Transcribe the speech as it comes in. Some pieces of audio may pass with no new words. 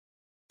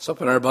Let's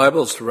open our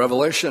Bibles to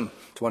Revelation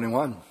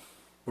 21.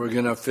 We're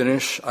going to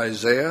finish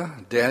Isaiah,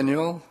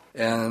 Daniel,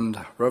 and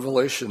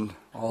Revelation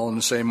all in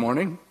the same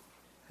morning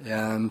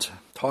and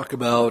talk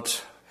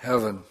about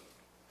heaven.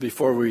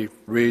 Before we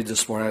read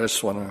this morning, I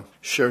just want to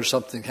share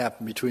something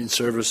happened between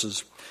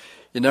services.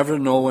 You never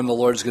know when the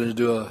Lord's going to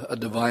do a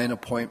divine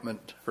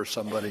appointment for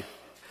somebody.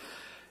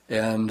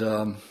 And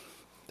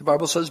the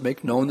Bible says,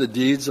 make known the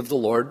deeds of the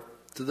Lord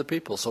to the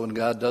people. So when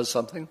God does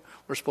something,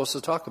 we're supposed to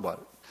talk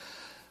about it.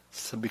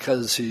 So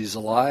because he's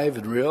alive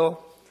and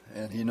real,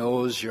 and he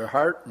knows your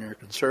heart and your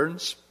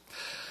concerns.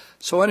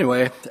 So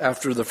anyway,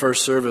 after the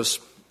first service,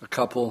 a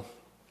couple,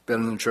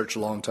 been in the church a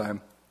long time.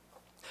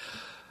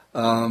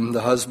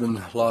 The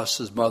husband lost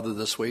his mother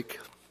this week,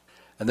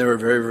 and they were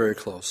very, very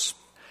close.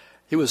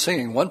 He was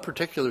singing one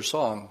particular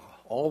song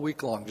all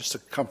week long just to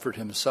comfort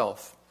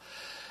himself.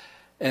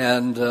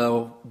 And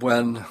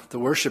when the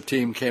worship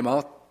team came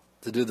out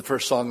to do the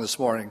first song this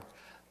morning,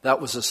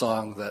 that was a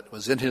song that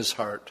was in his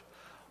heart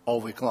all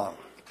week long.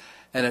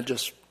 And it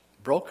just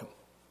broke him.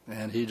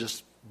 And he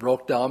just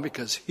broke down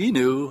because he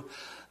knew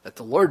that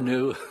the Lord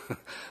knew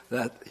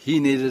that he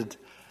needed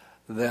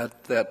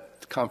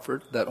that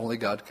comfort that only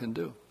God can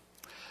do.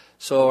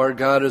 So our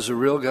God is a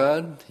real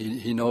God.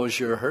 He knows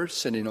your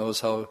hurts, and he knows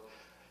how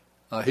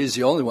he's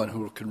the only one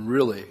who can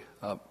really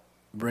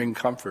bring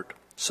comfort.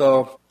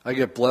 So I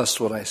get blessed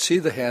when I see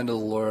the hand of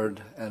the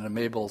Lord, and I'm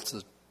able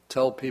to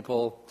tell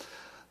people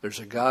there's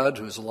a God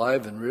who is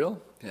alive and real,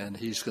 and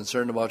he's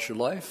concerned about your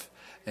life,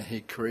 and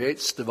he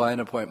creates divine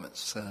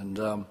appointments.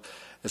 And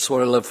it's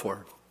what I live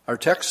for. Our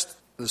text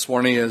this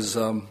morning is,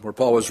 where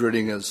Paul was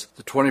reading, is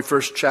the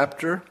 21st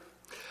chapter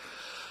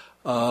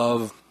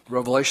of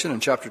Revelation in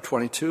chapter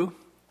 22.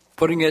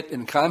 Putting it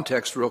in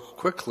context real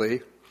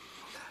quickly,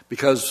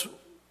 because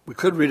we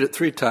could read it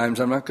 3 times.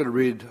 I'm not going to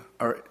read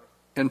our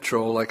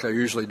intro like I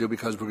usually do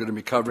because we're going to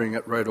be covering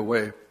it right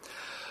away.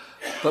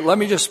 But let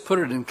me just put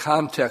it in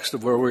context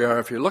of where we are.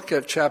 If you look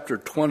at chapter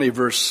 20,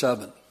 verse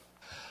 7,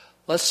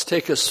 let's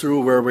take us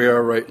through where we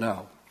are right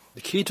now.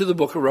 The key to the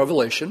book of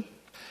Revelation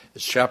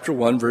is chapter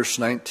 1, verse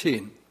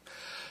 19.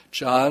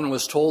 John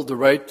was told to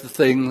write the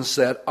things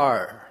that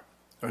are,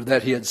 or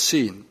that he had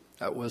seen.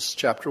 That was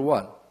chapter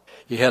 1.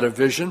 He had a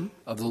vision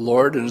of the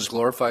Lord in his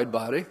glorified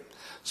body,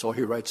 so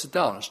he writes it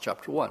down. It's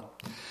chapter 1.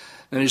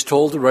 And he's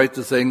told to write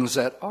the things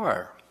that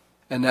are.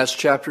 And that's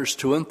chapters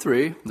 2 and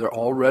 3. They're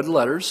all red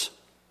letters.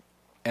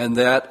 And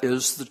that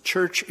is the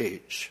church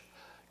age.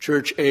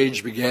 Church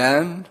age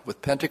began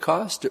with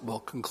Pentecost. It will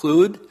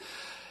conclude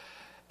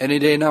any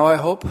day now, I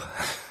hope,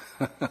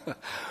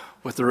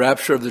 with the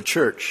rapture of the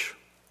church.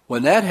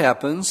 When that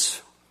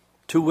happens,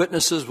 2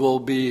 witnesses will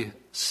be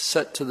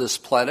set to this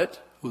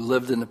planet who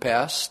lived in the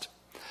past,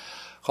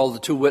 called the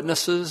 2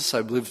 witnesses,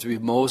 I believe to be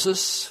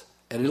Moses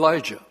and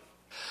Elijah.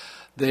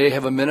 They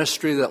have a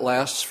ministry that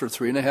lasts for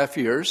 3.5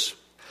 years.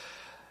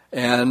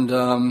 And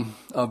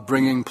of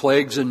bringing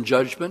plagues and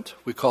judgment.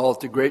 We call it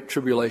the Great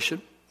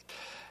Tribulation.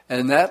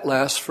 And that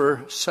lasts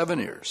for 7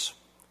 years.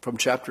 From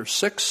chapter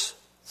 6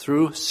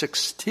 through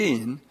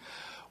 16,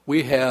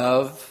 we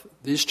have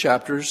these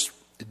chapters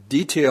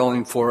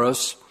detailing for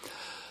us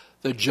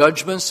the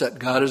judgments that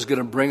God is going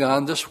to bring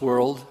on this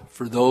world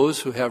for those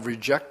who have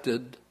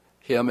rejected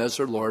him as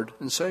their Lord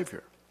and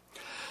Savior.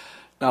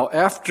 Now,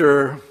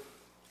 after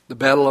the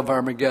Battle of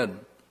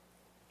Armageddon,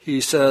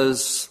 he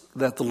says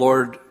that the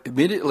Lord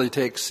immediately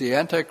takes the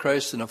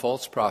Antichrist and a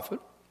false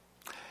prophet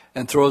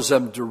and throws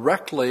them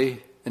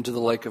directly into the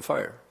lake of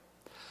fire.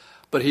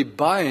 But he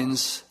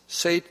binds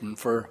Satan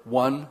for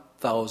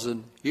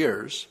 1,000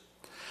 years.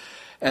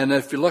 And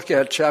if you look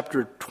at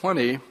chapter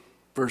 20,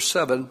 verse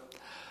 7,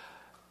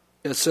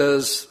 it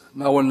says,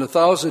 now when the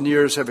 1,000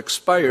 years have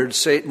expired,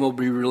 Satan will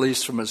be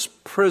released from his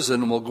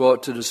prison and will go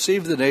out to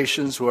deceive the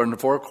nations who are in the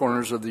 4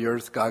 corners of the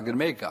earth, Gog and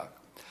Magog.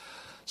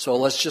 So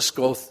let's just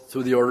go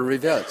through the order of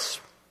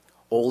events.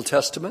 Old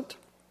Testament,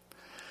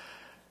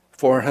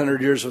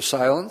 400 years of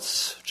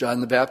silence.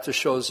 John the Baptist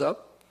shows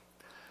up.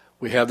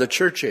 We have the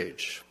church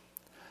age.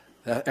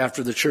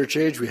 After the church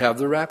age, we have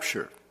the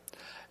rapture.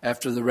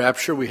 After the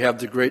rapture, we have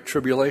the Great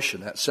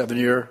Tribulation, that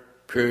 7-year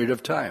period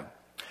of time.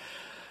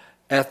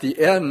 At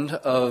the end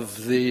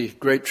of the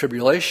Great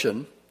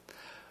Tribulation,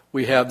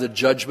 we have the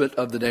judgment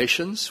of the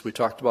nations. We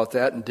talked about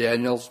that in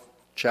Daniel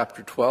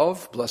chapter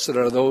 12. Blessed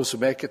are those who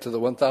make it to the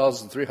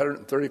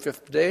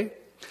 1,335th day,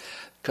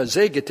 because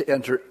they get to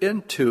enter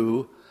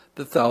into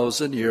the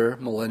 1,000-year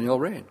millennial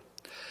reign.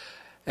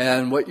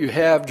 And what you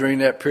have during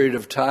that period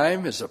of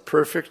time is a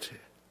perfect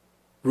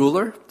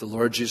ruler, the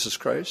Lord Jesus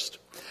Christ.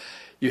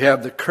 You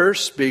have the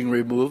curse being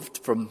removed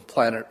from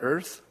planet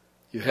Earth.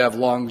 You have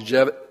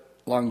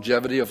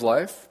longevity of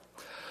life.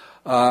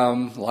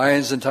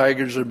 Lions and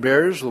tigers and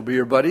bears will be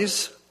your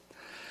buddies.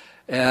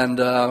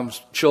 And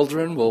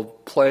children will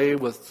play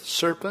with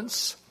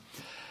serpents.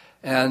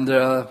 And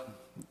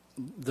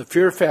the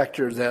fear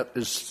factor that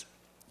is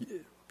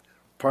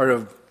part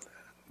of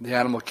the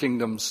animal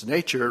kingdom's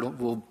nature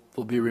will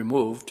be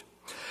removed.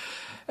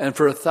 And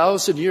for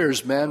 1,000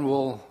 years, man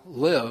will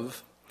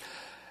live.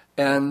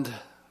 And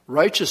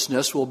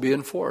righteousness will be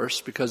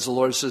enforced because the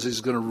Lord says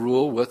he's going to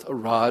rule with a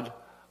rod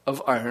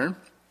of iron.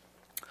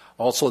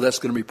 Also, that's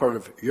going to be part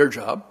of your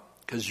job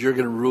because you're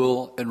going to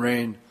rule and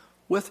reign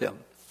with him.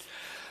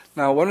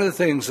 Now, one of the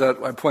things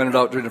that I pointed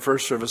out during the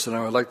first service, and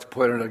I would like to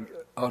point it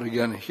out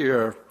again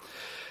here,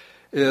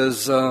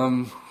 is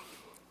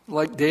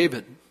like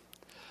David.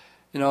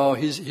 You know,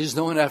 he's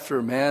known after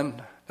a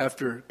man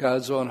after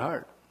God's own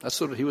heart. That's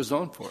what he was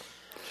known for.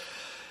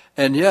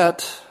 And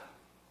yet,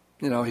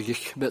 you know, he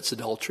commits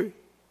adultery.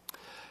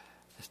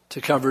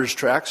 To cover his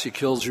tracks, he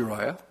kills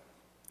Uriah.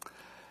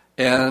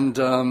 And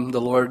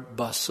the Lord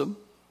busts him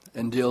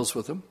and deals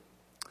with him.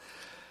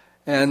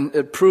 And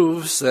it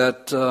proves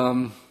that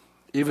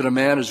even a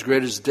man as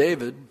great as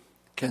David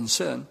can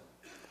sin.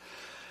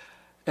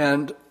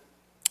 And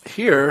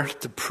here,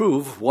 to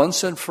prove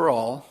once and for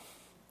all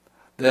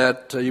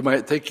that you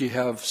might think you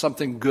have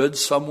something good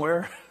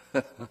somewhere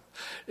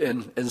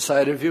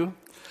inside of you,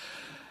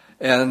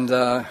 and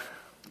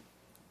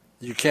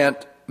you can't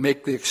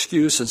make the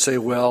excuse and say,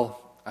 well,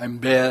 I'm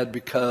bad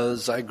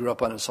because I grew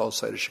up on the south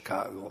side of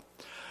Chicago,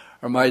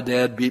 or my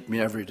dad beat me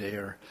every day,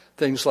 or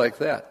things like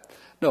that.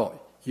 No,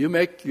 you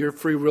make your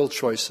free will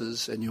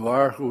choices, and you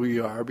are who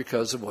you are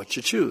because of what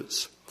you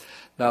choose.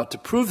 Now, to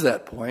prove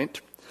that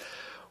point,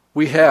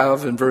 we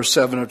have, in verse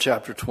 7 of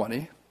chapter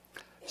 20,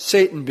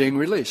 Satan being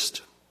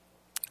released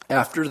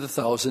after the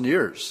 1,000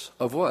 years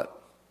of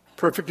what?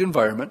 Perfect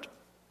environment.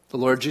 The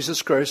Lord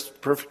Jesus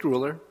Christ, perfect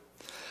ruler.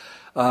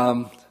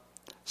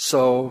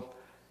 So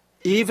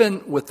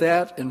even with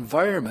that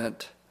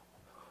environment,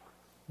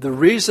 the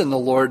reason the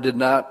Lord did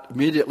not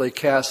immediately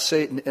cast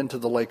Satan into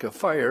the lake of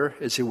fire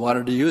is he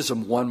wanted to use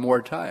him one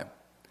more time.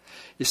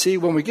 You see,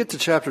 when we get to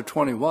chapter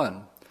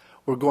 21,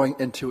 we're going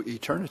into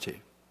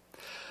eternity.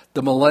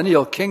 The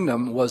millennial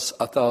kingdom was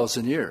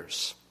 1,000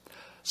 years.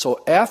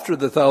 So after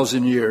the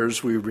 1,000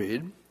 years, we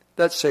read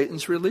that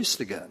Satan's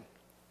released again.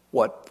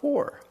 What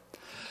for?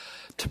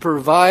 To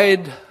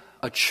provide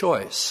a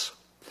choice.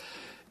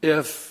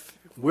 If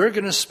we're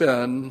going to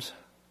spend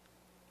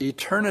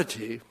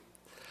eternity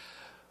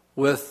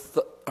with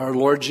our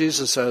Lord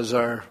Jesus as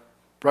our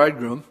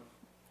bridegroom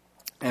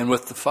and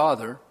with the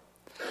Father,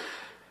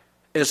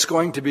 it's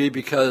going to be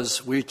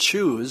because we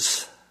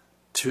choose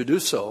to do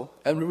so,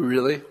 and we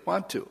really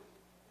want to.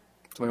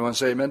 Somebody want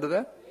to say amen to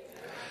that?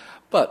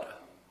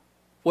 But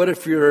what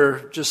if you're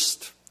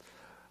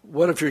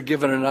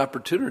given an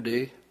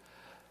opportunity,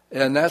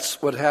 and that's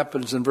what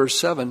happens in verse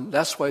 7,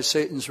 that's why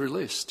Satan's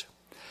released.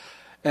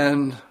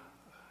 And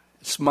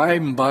it's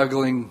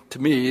mind-boggling to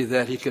me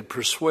that he could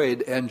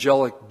persuade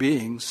angelic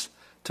beings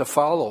to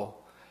follow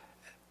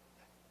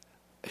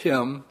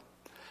him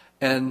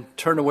and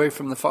turn away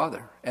from the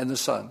Father and the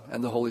Son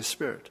and the Holy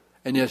Spirit.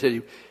 And yet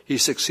he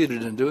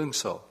succeeded in doing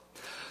so.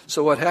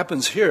 So what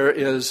happens here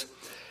is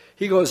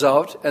he goes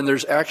out, and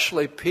there's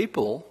actually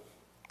people,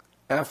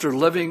 after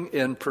living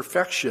in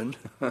perfection,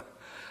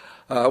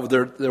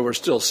 there were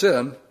still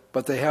sin,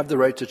 but they have the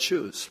right to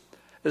choose.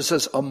 It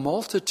says a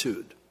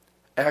multitude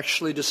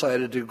actually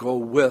decided to go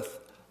with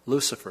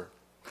Lucifer.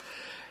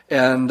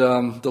 And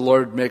the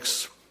Lord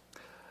makes,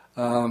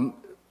 it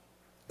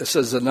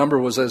says the number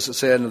was as the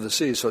sand of the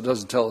sea, so it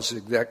doesn't tell us the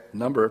exact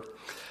number.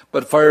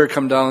 But fire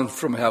come down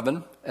from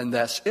heaven, and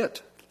that's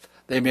it.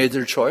 They made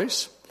their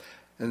choice,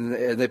 and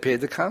they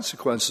paid the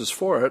consequences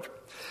for it.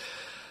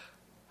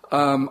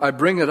 I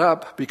bring it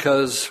up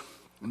because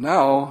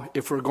now,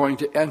 if we're going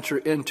to enter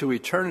into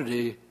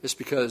eternity, it's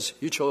because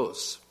you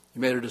chose.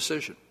 You made a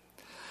decision.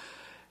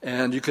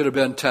 And you could have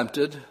been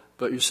tempted,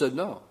 but you said,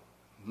 no,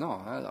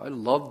 I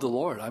love the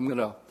Lord.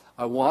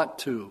 I want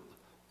to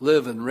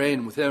live and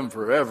reign with him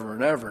forever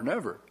and ever and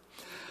ever.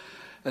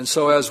 And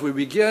so as we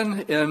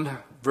begin in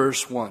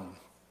verse 1,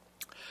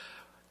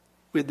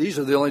 these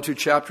are the only two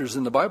chapters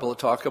in the Bible that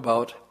talk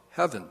about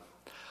heaven.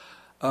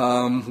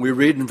 We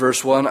read in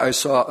verse 1, I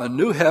saw a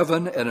new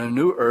heaven and a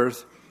new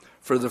earth,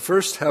 for the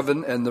first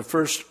heaven and the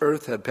first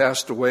earth had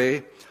passed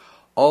away.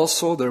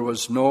 Also there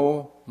was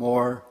no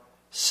more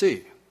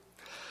sea.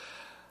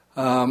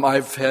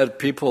 I've had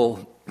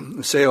people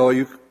say, oh,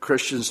 you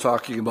Christians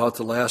talking about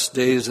the last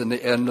days and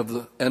the end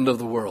of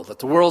the world, that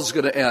the world's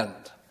going to end.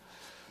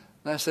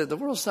 And I said, the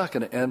world's not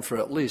going to end for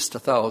at least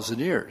 1,000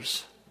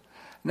 years.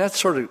 And that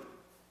sort of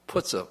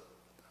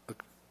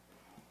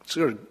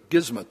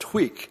gives them a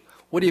tweak.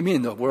 What do you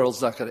mean the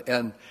world's not going to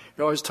end?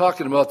 You're always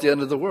talking about the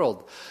end of the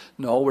world.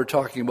 No, we're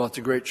talking about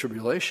the Great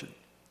Tribulation.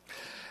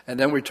 And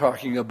then we're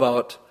talking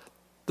about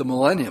the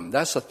millennium.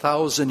 That's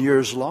 1,000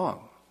 years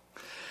long.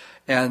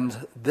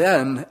 And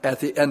then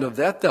at the end of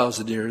that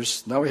 1,000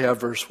 years, now we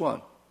have verse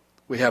 1.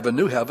 We have a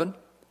new heaven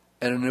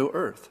and a new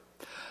earth.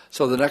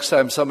 So the next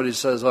time somebody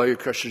says, oh, you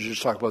Christians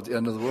just talk about the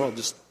end of the world,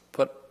 just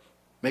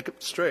make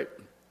it straight.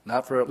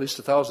 Not for at least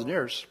 1,000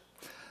 years.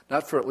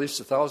 Not for at least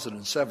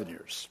 1,007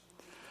 years.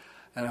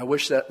 And I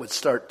wish that would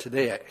start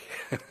today.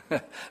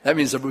 That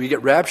means that we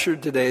get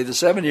raptured today, the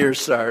 7 years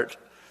start,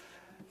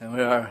 and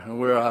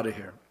we're out of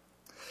here.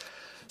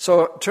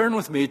 So turn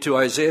with me to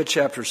Isaiah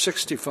chapter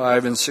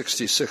 65 and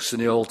 66 in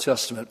the Old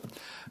Testament.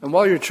 And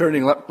while you're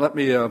turning, let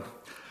me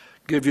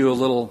give you a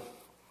little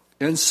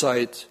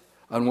insight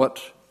on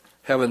what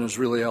heaven is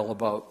really all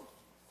about.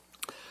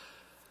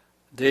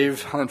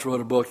 Dave Hunt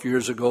wrote a book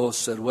years ago,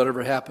 said,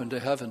 "Whatever happened to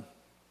heaven?"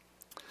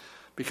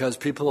 Because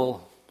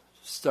people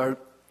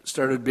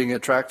started being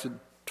attracted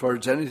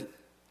towards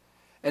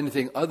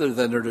anything other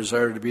than their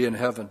desire to be in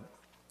heaven.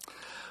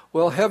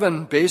 Well,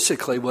 heaven,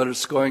 basically what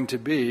it's going to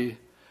be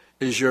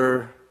is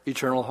your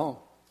eternal home.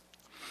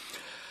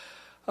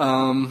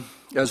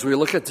 As we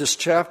look at this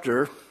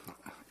chapter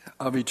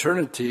of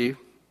eternity,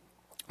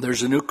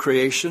 there's a new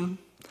creation,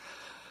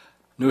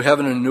 new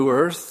heaven and new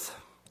earth.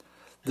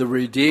 The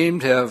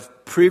redeemed have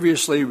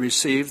previously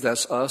received,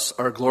 that's us,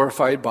 our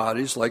glorified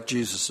bodies like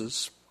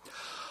Jesus's.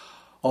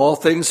 All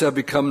things have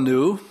become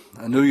new.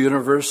 A new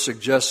universe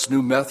suggests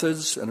new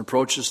methods and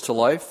approaches to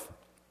life.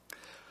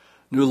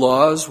 New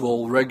laws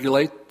will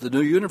regulate the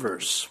new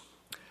universe.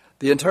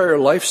 The entire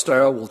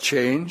lifestyle will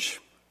change.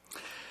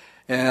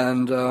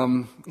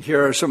 And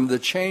here are some of the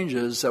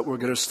changes that we're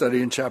going to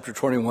study in chapter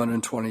 21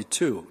 and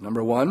 22.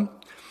 Number one,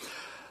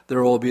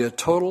 there will be a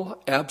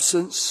total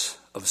absence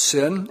of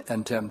sin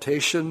and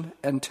temptation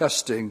and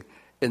testing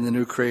in the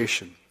new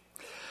creation.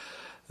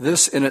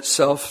 This in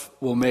itself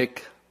will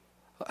make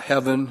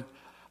heaven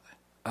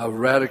a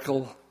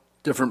radical,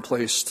 different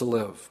place to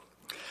live.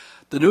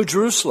 The New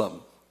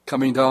Jerusalem,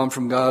 coming down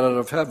from God out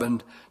of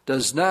heaven,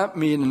 does not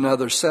mean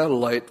another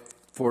satellite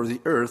for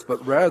the earth,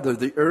 but rather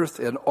the earth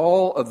and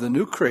all of the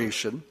new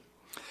creation,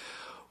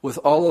 with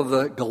all of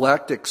the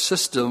galactic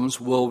systems,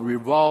 will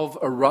revolve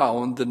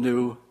around the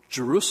New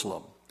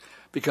Jerusalem,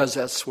 because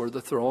that's where the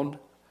throne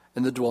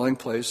and the dwelling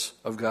place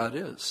of God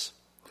is.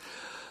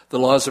 The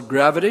laws of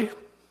gravity,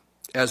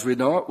 as we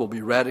know it, will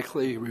be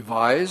radically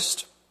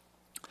revised.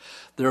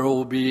 There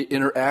will be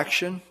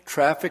interaction,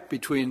 traffic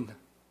between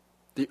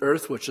the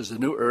earth, which is the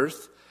new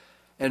earth,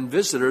 and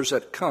visitors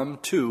that come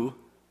to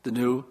the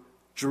New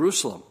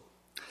Jerusalem.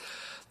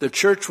 The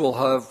church will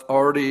have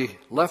already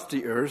left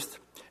the earth,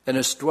 and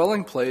its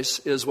dwelling place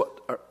is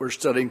what we're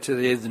studying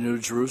today, the New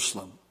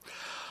Jerusalem.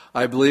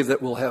 I believe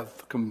that we'll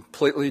have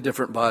completely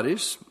different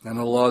bodies, and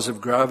the laws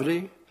of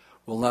gravity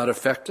will not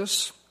affect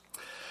us.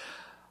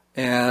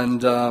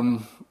 And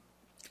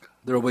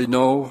there will be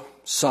no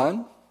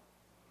sun.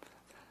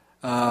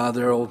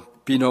 There will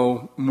be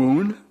no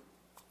moon.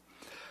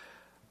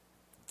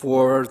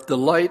 For the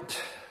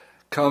light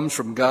comes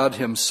from God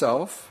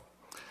himself.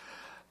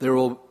 There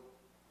will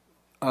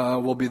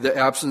be the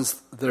absence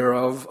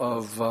thereof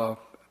of,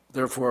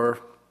 therefore,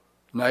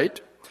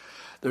 night.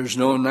 There's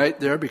no night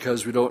there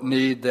because we don't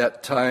need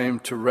that time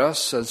to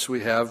rest since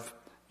we have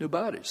new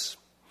bodies.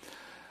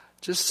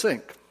 Just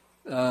think,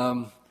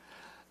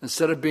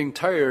 instead of being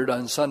tired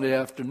on Sunday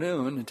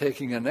afternoon and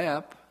taking a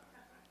nap,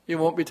 you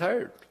won't be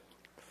tired.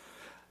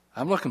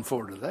 I'm looking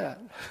forward to that.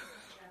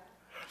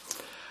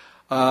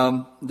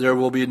 There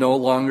will be no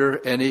longer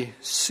any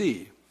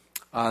sea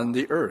on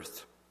the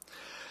earth.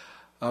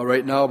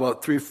 Right now,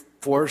 about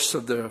 3/4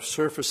 of the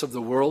surface of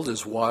the world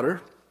is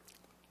water.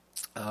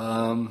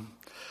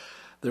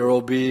 There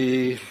will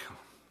be,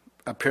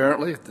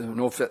 apparently,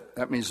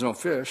 that means no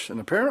fish,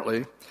 and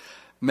apparently,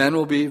 men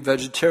will be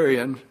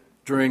vegetarian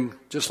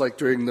just like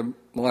during the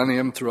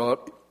millennium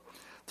throughout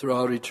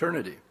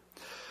eternity.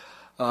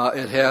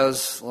 It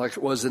has, like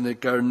it was in the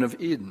Garden of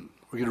Eden.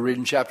 We're going to read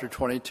in chapter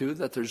 22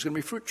 that there's going to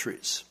be fruit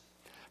trees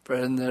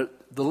and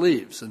the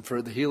leaves and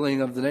for the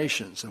healing of the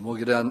nations. And we'll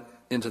get on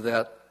into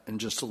that in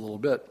just a little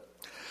bit.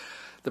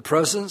 The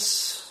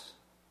presence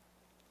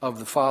of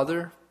the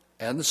Father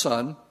and the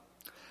Son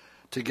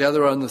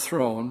together on the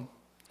throne,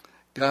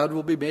 God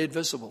will be made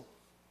visible.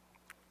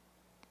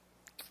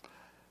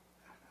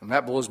 And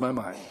that blows my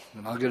mind.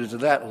 And I'll get into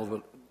that a little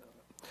bit.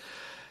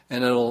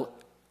 And it'll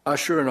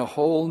usher in a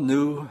whole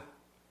new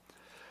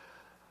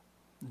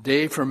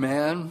day for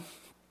man.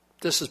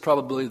 This is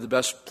probably the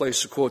best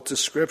place to quote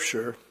this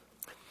scripture.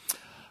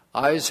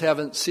 Eyes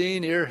haven't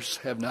seen, ears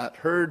have not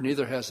heard,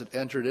 neither has it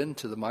entered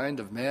into the mind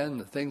of man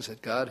the things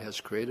that God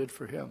has created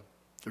for him.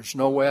 There's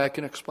no way I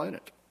can explain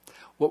it.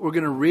 What we're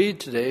going to read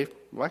today,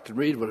 well, I can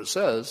read what it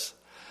says,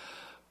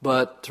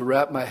 but to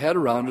wrap my head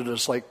around it,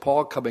 it's like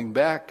Paul coming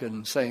back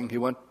and saying he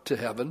went to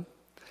heaven.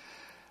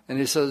 And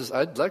he says,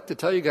 I'd like to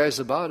tell you guys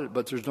about it,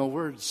 but there's no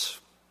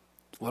words.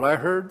 What I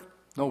heard,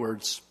 no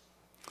words.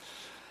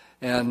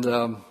 And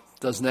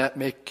doesn't that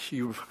make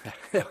you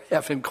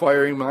have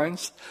inquiring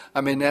minds?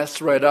 I mean,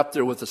 that's right up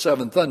there with the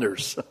seven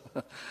thunders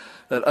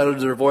that uttered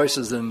their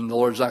voices, and the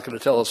Lord's not going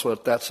to tell us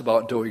what that's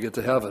about until we get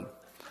to heaven.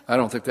 I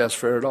don't think that's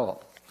fair at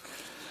all.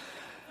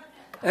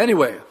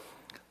 Anyway,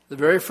 the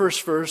very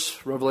first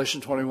verse,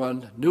 Revelation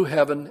 21, new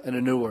heaven and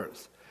a new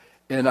earth.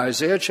 In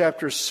Isaiah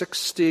chapter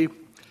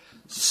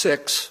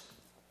 66,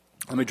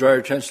 let me draw your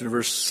attention to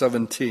verse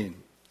 17. It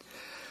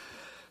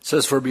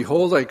says, For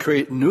behold, I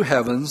create new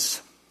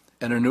heavens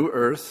and a new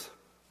earth,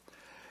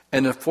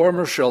 and the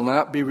former shall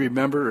not be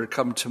remembered or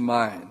come to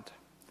mind.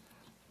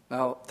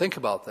 Now, think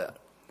about that.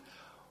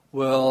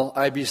 Will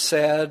I be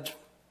sad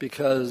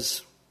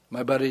because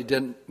my buddy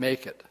didn't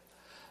make it?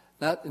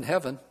 Not in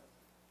heaven.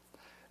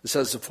 It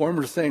says the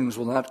former things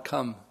will not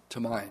come to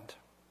mind.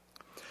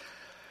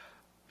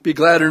 Be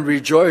glad and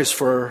rejoice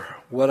for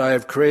what I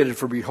have created,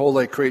 for behold,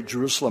 I create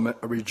Jerusalem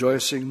a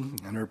rejoicing,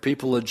 and her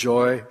people a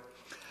joy.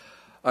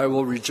 I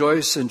will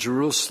rejoice in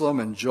Jerusalem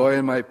and joy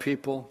in my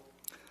people.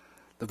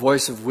 The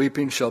voice of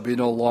weeping shall be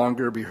no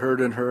longer be heard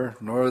in her,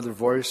 nor the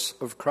voice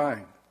of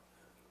crying.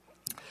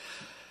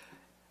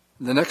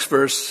 The next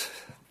verse,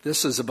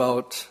 this is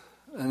about,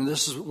 and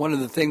this is one of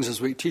the things as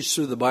we teach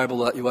through the Bible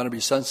that you want to be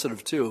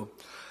sensitive to,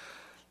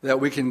 that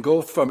we can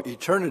go from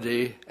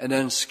eternity and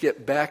then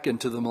skip back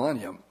into the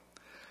millennium.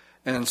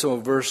 And so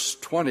verse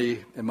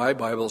 20 in my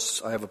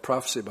Bibles, I have a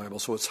prophecy Bible,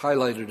 so it's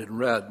highlighted in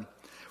red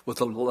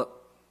with a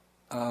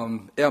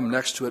M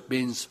next to it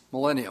means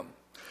millennium.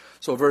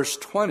 So verse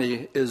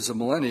 20 is the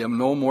millennium.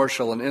 No more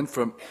shall an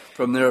infant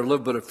from there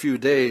live but a few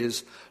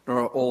days,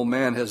 nor an old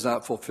man has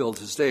not fulfilled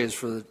his days,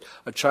 for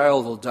a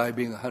child will die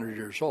being 100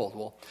 years old.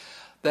 Well,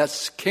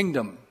 that's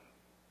kingdom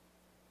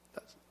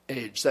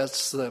age.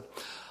 That's the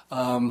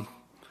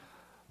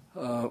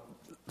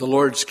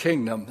Lord's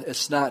kingdom.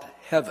 It's not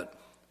heaven.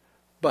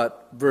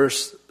 But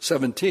verse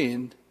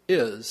 17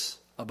 is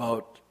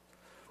about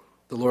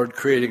the Lord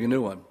creating a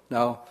new one.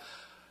 Now,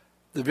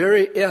 the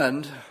very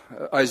end,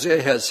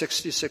 Isaiah has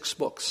 66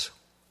 books.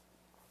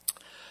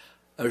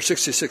 There are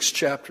 66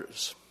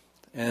 chapters.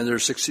 And there are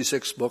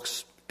 66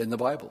 books in the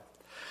Bible.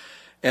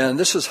 And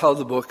this is how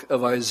the book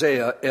of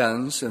Isaiah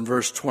ends in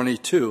verse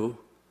 22.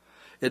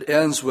 It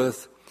ends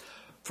with,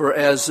 "For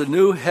as the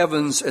new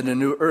heavens and the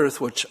new earth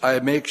which I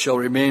make shall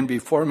remain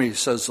before me,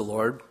 says the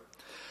Lord,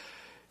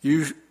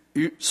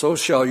 so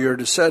shall your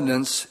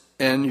descendants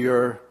and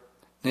your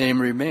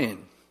name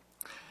remain.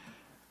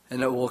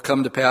 And it will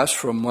come to pass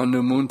from one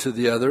new moon to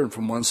the other, and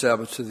from one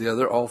Sabbath to the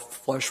other, all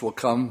flesh will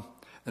come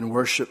and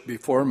worship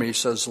before me,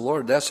 says the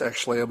Lord." That's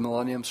actually a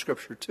millennium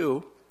scripture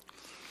too.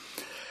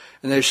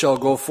 "And they shall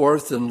go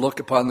forth and look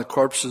upon the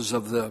corpses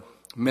of the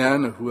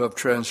men who have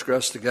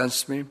transgressed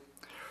against me,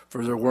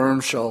 for their worm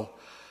shall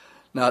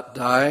not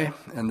die,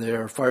 and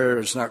their fire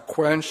is not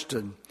quenched,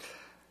 and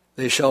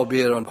they shall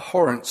be an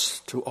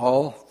abhorrence to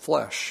all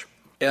flesh."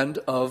 End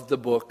of the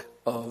book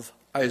of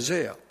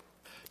Isaiah.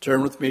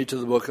 Turn with me to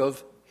the book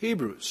of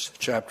Hebrews,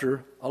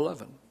 chapter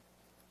 11.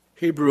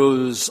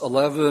 Hebrews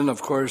 11,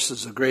 of course,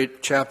 is a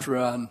great chapter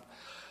on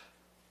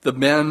the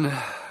men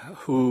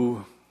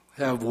who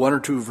have one or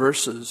two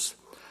verses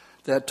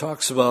that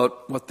talks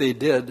about what they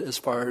did as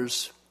far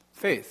as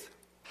faith.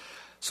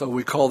 So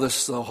we call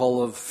this the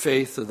Hall of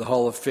Faith or the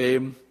Hall of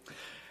Fame,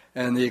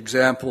 and the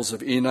examples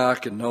of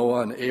Enoch and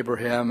Noah and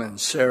Abraham and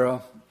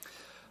Sarah.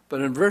 But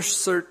in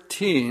verse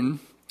 13,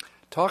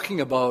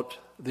 talking about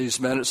these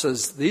men, it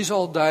says, "These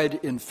all died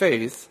in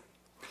faith,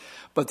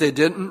 but they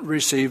didn't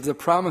receive the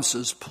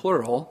promises,"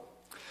 plural,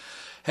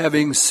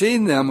 "having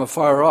seen them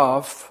afar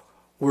off,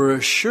 were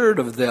assured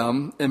of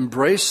them,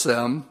 embraced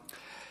them,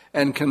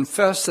 and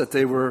confessed that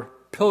they were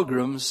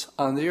pilgrims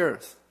on the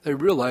earth." They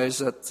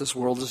realized that this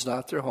world is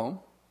not their home.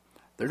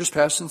 They're just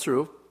passing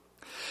through.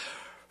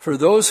 "For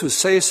those who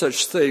say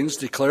such things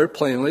declare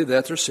plainly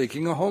that they're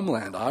seeking a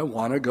homeland." I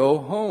want to go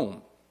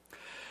home.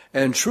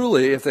 "And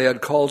truly, if they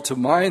had called to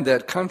mind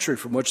that country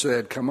from which they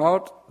had come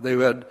out, they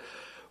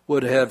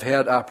would have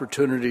had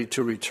opportunity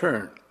to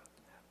return.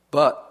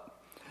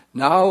 But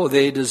now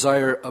they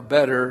desire a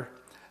better,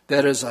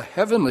 that is a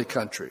heavenly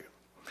country.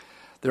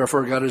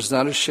 Therefore God is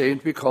not ashamed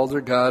to be called their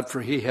God,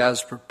 for he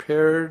has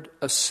prepared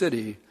a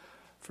city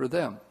for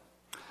them."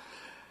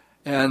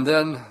 And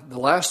then the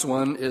last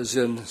one is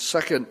in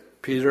 2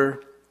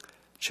 Peter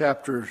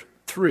chapter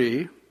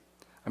 3.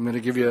 I'm going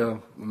to give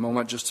you a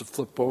moment just to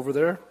flip over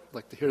there. I'd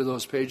like to hear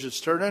those pages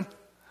turning.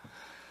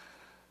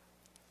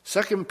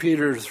 2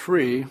 Peter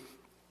 3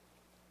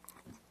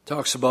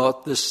 talks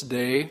about this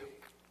day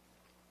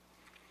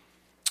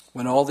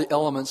when all the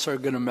elements are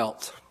going to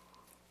melt.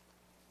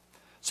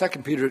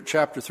 2 Peter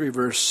chapter 3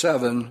 verse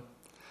 7,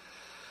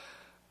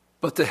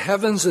 "But the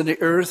heavens and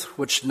the earth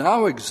which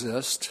now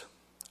exist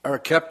are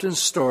kept in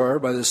store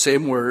by the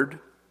same word,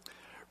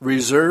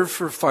 reserved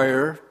for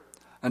fire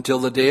until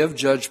the day of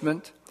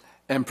judgment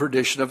and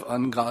perdition of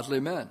ungodly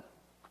men.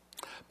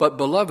 But,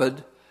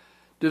 beloved,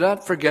 do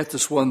not forget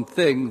this one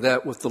thing,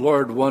 that with the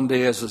Lord 1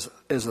 day is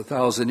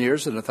 1,000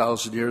 years, and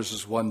 1,000 years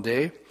is 1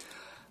 day."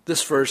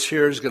 This verse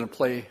here is going to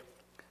play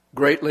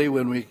greatly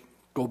when we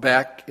go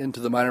back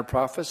into the minor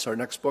prophets. Our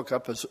next book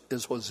up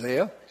is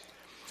Hosea,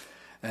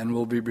 and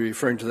we'll be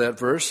referring to that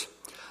verse.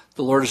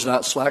 "The Lord is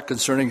not slack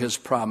concerning his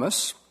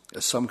promise,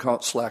 as some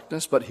count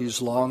slackness, but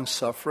he's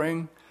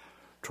long-suffering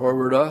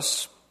toward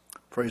us."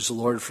 Praise the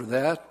Lord for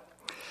that.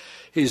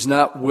 "He's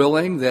not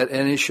willing that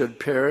any should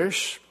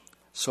perish."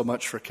 So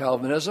much for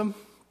Calvinism.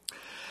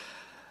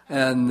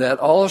 "And that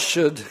all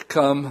should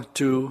come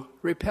to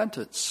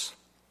repentance.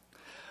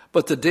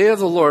 But the day of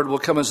the Lord will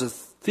come as a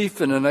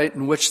thief in the night,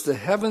 in which the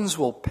heavens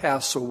will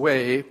pass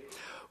away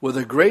with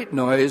a great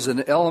noise, and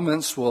the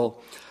elements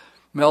will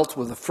melt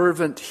with a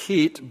fervent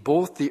heat.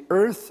 Both the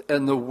earth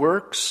and the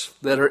works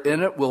that are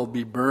in it will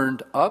be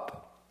burned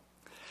up.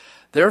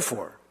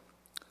 Therefore,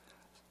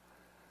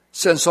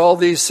 since all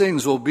these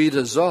things will be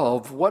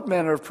dissolved, what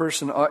manner of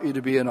person ought you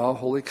to be in all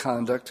holy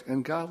conduct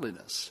and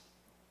godliness?"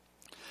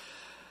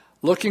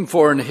 looking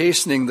for and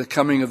hastening the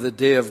coming of the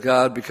day of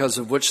God, because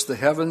of which the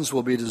heavens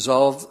will be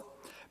dissolved,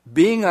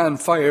 being on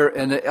fire,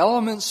 and the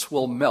elements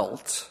will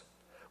melt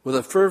with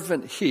a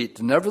fervent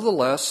heat.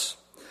 Nevertheless,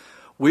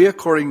 we,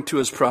 according to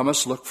his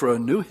promise, look for a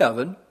new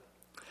heaven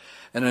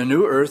and a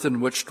new earth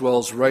in which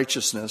dwells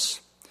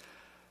righteousness.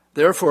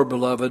 Therefore,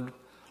 beloved,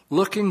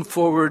 looking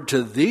forward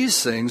to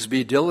these things,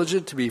 be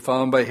diligent to be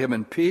found by him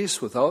in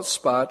peace, without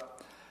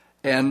spot,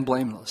 and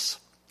blameless.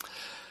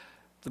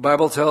 The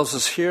Bible tells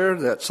us here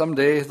that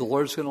someday the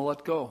Lord's going to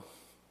let go.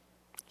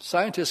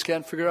 Scientists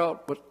can't figure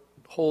out what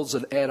holds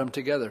an atom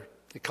together.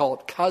 They call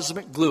it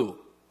cosmic glue,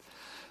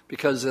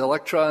 because the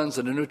electrons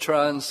and the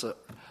neutrons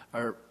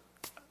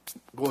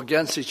go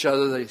against each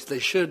other. They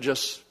should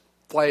just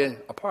fly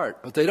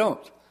apart, but they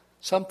don't.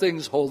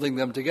 Something's holding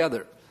them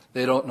together.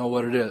 They don't know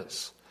what it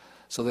is.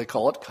 So they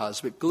call it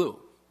cosmic glue.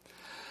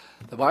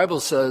 The Bible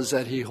says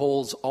that he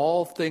holds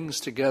all things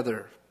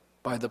together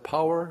by the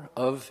power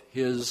of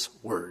his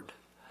word.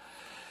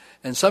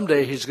 And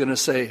someday he's going to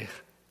say,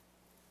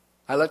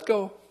 I let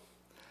go.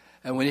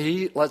 And when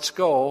he lets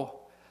go,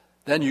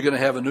 then you're going to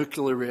have a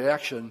nuclear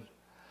reaction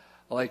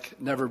like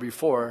never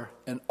before.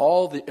 And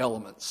all the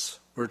elements,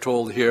 we're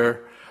told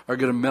here, are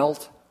going to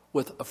melt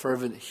with a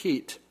fervent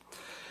heat.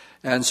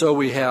 And so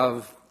we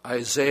have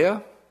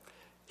Isaiah,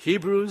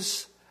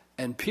 Hebrews,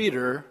 and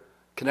Peter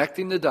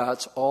connecting the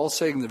dots, all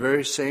saying the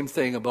very same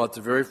thing about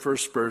the very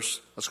first verse.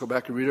 Let's go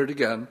back and read it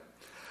again.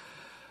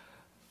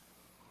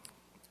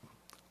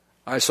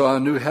 I saw a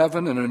new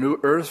heaven and a new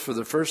earth, for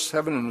the first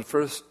heaven and the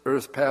first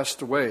earth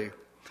passed away,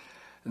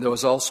 and there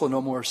was also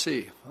no more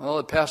sea. Well,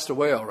 it passed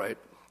away all right,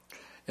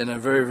 in a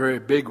very, very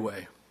big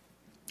way.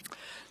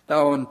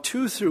 Now in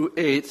 2 through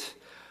 8,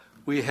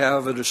 we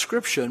have a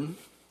description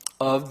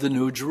of the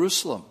New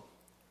Jerusalem.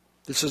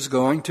 This is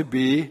going to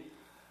be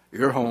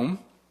your home.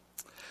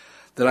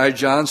 That I,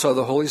 John, saw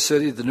the holy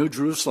city, the New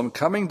Jerusalem,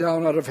 coming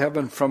down out of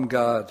heaven from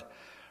God,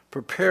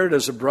 prepared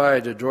as a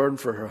bride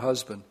adorned for her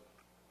husband.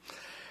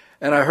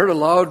 And I heard a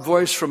loud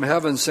voice from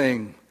heaven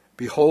saying,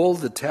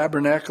 Behold, the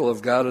tabernacle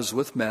of God is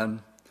with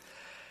men,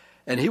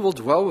 and he will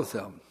dwell with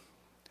them,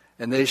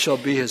 and they shall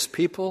be his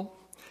people,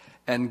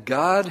 and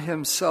God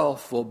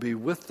himself will be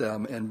with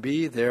them and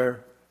be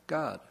their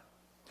God.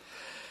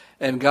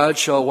 And God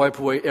shall wipe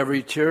away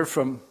every tear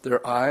from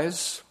their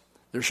eyes.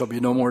 There shall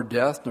be no more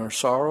death, nor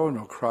sorrow,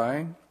 nor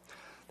crying.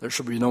 There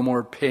shall be no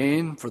more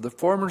pain, for the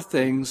former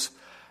things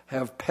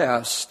have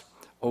passed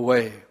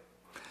away.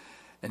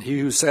 And he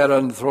who sat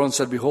on the throne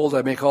said, Behold,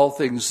 I make all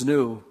things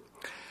new.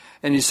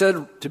 And he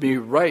said to me,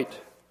 Write,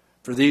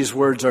 for these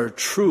words are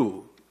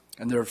true,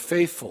 and they're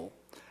faithful.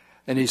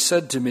 And he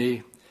said to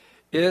me,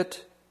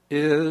 It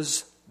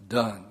is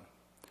done.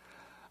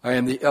 I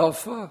am the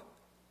Alpha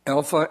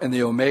and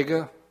the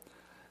Omega,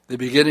 the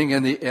beginning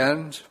and the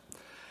end.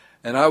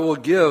 And I will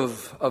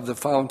give of the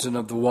fountain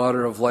of the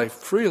water of life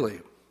freely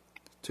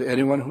to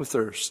anyone who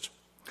thirsts.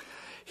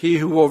 He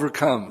who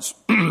overcomes,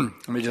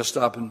 let me just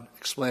stop and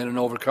explain an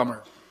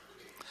overcomer.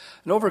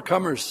 An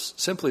overcomer is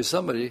simply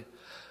somebody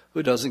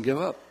who doesn't give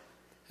up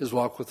his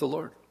walk with the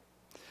Lord.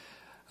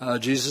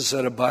 Jesus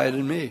said, Abide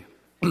in me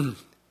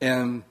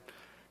and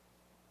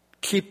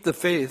keep the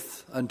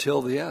faith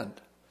until the end.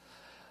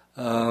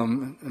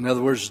 In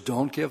other words,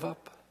 don't give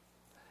up.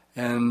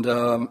 And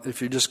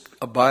if you just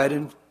abide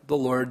in the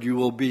Lord, you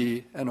will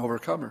be an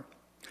overcomer.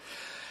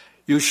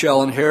 You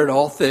shall inherit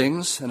all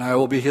things, and I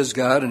will be his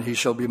God, and he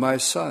shall be my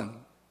son.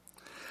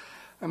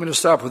 I'm going to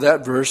stop with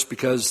that verse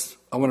because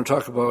I want to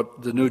talk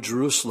about the New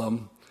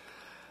Jerusalem.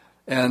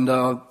 And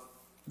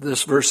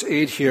this verse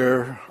 8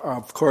 here,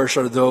 of course,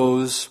 are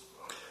those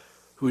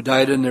who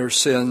died in their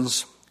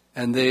sins,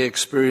 and they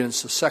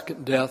experienced the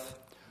second death,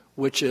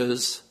 which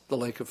is the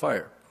lake of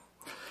fire.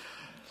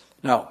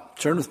 Now,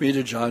 turn with me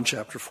to John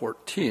chapter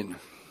 14.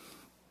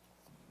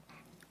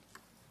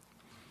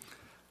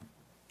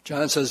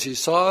 John says he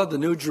saw the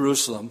New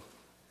Jerusalem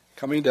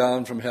coming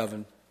down from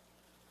heaven.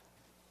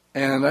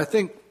 And I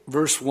think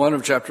verse 1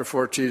 of chapter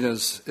 14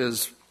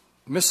 is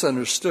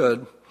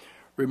misunderstood.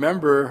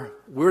 Remember,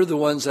 we're the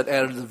ones that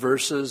added the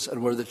verses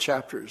and where the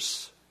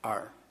chapters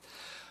are.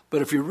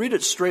 But if you read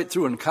it straight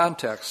through in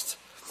context,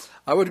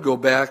 I would go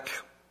back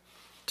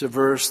to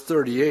verse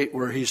 38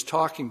 where he's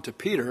talking to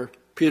Peter.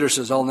 Peter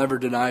says, I'll never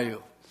deny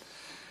you.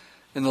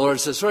 And the Lord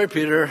says, sorry,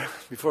 Peter,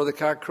 before the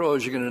cock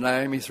crows, you're going to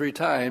deny me 3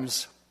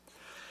 times.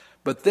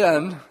 But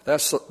then,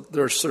 that's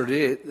verse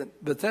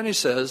 38, but then he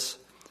says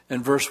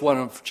in verse 1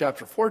 of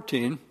chapter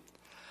 14,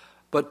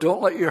 but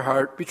don't let your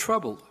heart be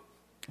troubled.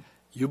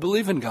 You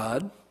believe in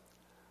God,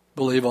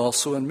 believe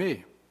also in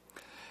me.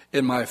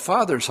 In my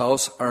Father's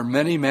house are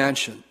many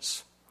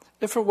mansions.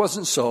 If it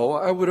wasn't so,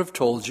 I would have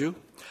told you,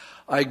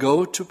 I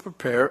go to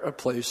prepare a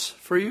place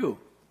for you.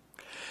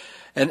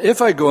 And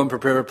if I go and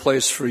prepare a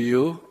place for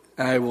you,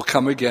 I will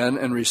come again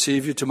and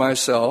receive you to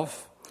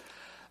myself,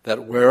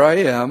 that where I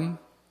am,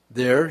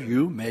 there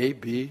you may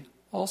be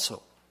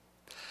also.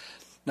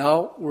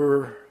 Now,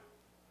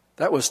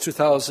 that was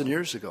 2,000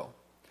 years ago.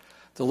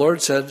 The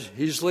Lord said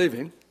he's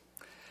leaving,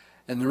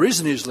 and the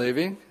reason he's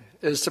leaving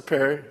is to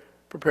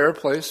prepare a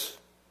place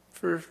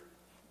for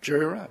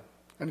Jerry Ron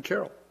and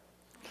Carol.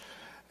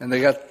 And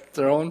they got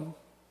their own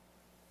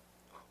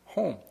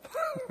home,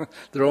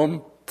 their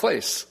own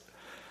place,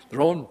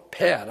 their own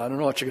pad. I don't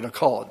know what you're going to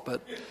call it,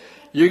 but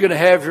you're going to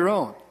have your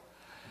own.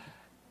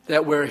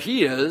 That where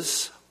he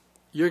is,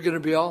 you're going to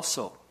be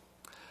also.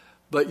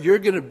 But you're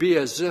going to be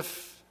as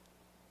if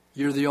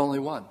you're the only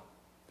one.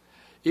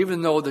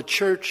 Even though the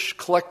church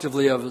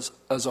collectively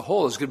as a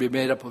whole is going to be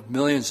made up of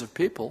millions of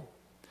people,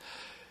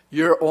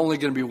 you're only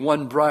going to be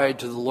one bride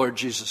to the Lord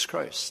Jesus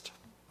Christ.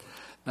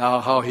 Now,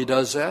 how he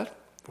does that,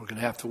 we're going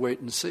to have to wait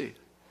and see.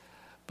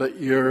 But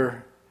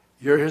you're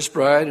his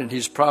bride, and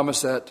he's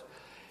promised that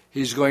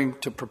he's going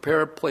to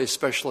prepare a place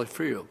specially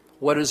for you.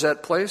 What is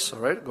that place? All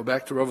right, go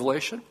back to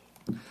Revelation.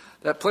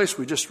 That place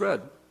we just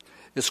read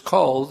is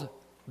called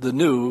the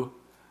New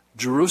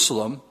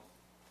Jerusalem.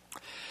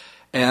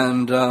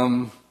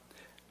 And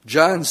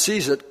John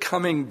sees it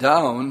coming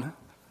down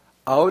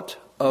out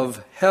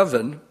of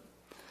heaven.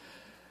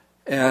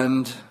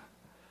 And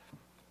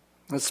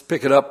let's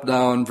pick it up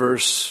now in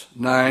verse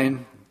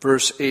 9.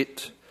 Verse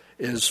 8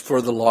 is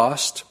for the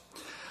lost.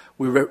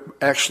 We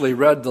actually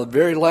read the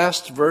very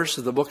last verse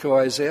of the book of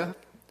Isaiah.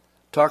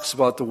 Talks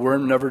about the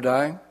worm never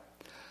dying.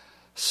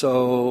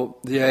 So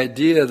the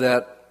idea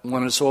that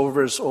when it's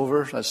over,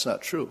 that's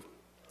not true.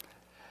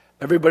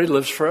 Everybody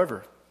lives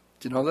forever.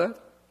 Do you know that?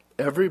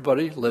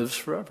 Everybody lives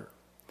forever.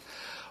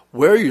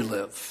 Where you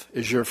live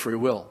is your free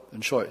will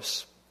and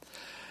choice.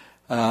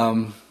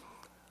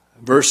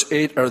 Verse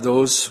 8 are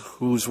those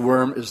whose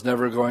worm is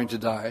never going to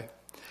die.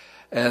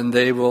 And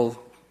they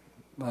will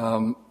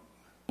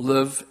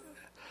live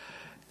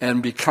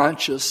and be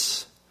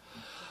conscious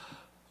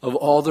of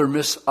all their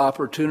missed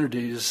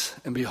opportunities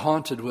and be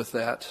haunted with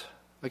that.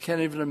 I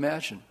can't even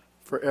imagine,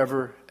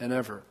 forever and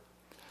ever.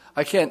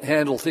 I can't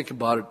think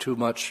about it too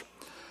much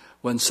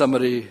when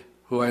somebody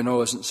who I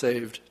know isn't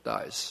saved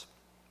dies.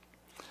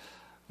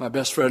 My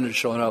best friend is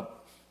showing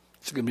up.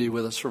 He's going to be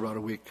with us for about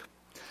a week.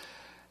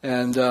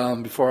 And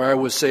before I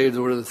was saved,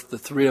 there were the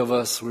three of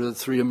us. We were the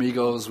three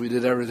amigos. We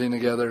did everything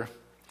together.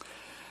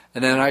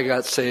 And then I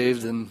got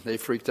saved, and they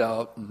freaked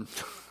out. And,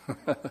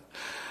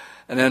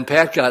 and then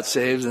Pat got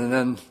saved, and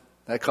then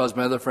that caused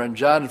my other friend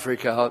John to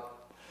freak out.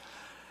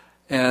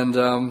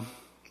 And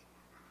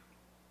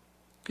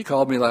he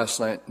called me last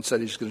night and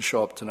said he's going to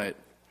show up tonight.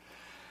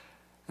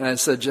 And I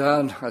said,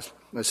 John,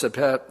 I said,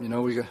 Pat,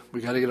 we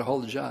got to get a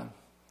hold of John.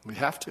 We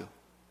have to.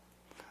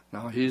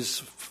 Now, he's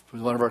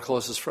one of our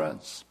closest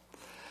friends.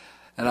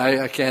 And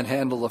I can't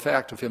handle the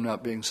fact of him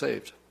not being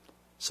saved.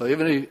 So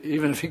even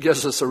if he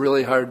gives us a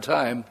really hard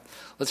time,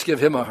 let's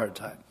give him a hard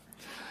time.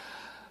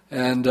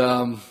 And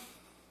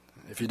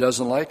if he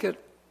doesn't like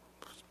it,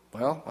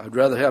 well, I'd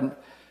rather have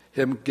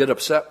him get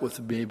upset with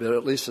me, but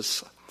at least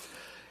it's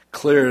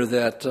clear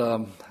that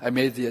I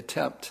made the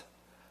attempt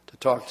to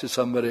talk to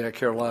somebody I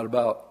care a lot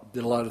about,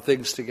 did a lot of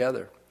things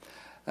together.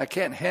 I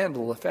can't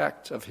handle the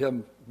fact of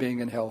him being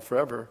in hell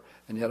forever,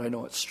 and yet I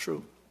know it's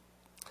true.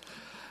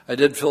 I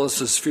did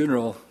Phyllis's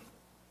funeral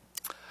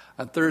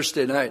on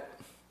Thursday night,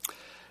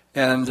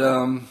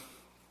 and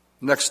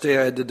next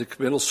day I did the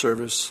committal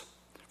service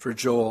for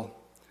Joel.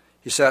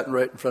 He sat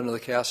right in front of the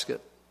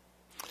casket.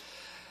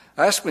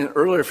 I asked him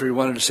earlier if he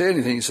wanted to say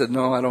anything. He said,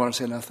 no, I don't want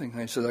to say nothing.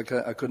 I said,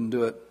 I couldn't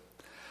do it.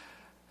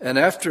 And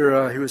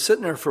after he was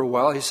sitting there for a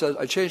while, he said,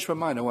 I changed my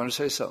mind. I want to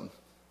say something.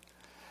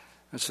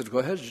 I said, go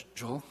ahead,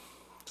 Joel.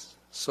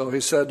 So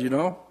he said,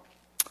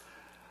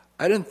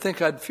 I didn't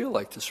think I'd feel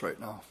like this right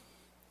now.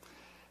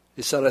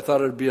 He said, I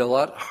thought it would be a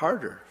lot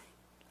harder.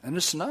 And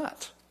it's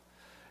not.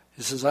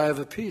 He says, I have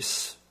a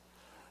peace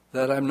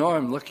that I know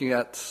I'm looking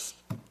at.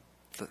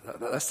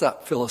 That's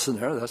not Phyllis in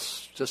there.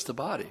 That's just a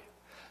body.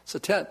 It's a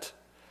tent.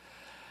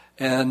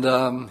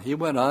 And he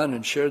went on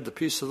and shared the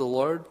peace of the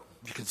Lord.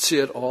 You could see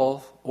it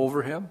all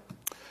over him.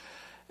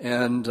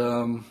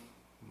 And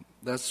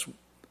that's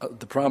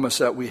the promise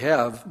that we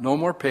have. No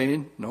more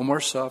pain, no more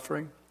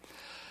suffering.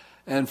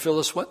 And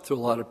Phyllis went through a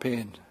lot of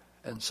pain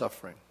and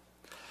suffering.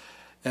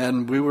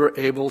 And we were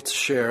able to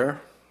share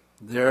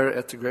there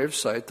at the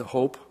gravesite the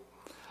hope,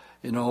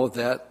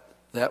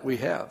 that we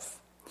have.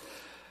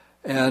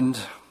 And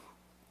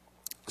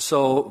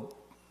so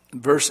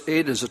verse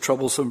 8 is a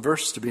troublesome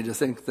verse to me, to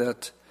think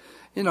that,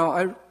 I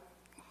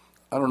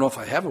don't know if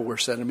I have a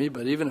worse enemy,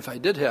 but even if I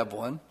did have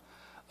one,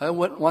 I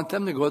wouldn't want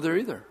them to go there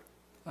either.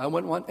 I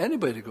wouldn't want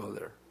anybody to go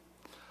there.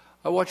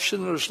 I watched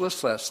Schindler's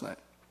List last night.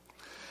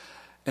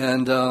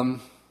 And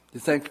you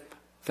think,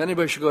 if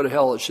anybody should go to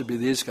hell, it should be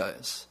these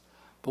guys.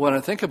 But when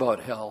I think about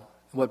hell,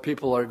 and what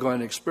people are going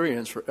to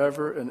experience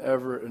forever and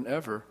ever and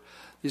ever,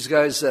 these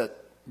guys that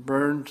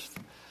burned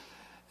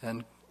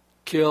and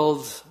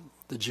killed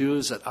the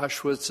Jews at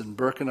Auschwitz and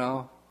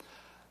Birkenau,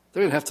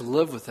 they're going to have to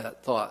live with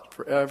that thought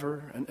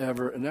forever and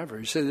ever and ever.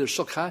 You say they're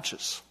still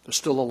conscious. They're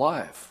still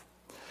alive.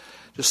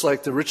 Just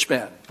like the rich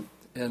man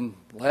and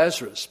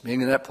Lazarus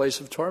being in that place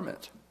of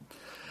torment.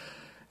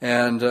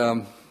 And,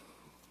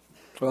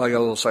 I got a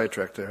little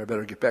sidetracked there. I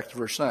better get back to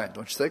verse 9,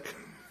 don't you think?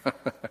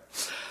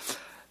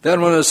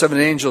 Then one of the seven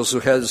angels who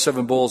had the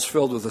seven bowls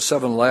filled with the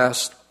seven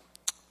last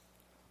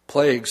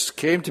plagues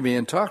came to me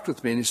and talked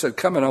with me, and he said,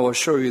 "Come and I will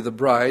show you the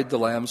bride, the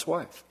Lamb's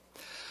wife."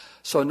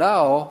 So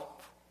now,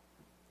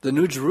 the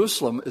New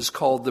Jerusalem is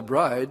called the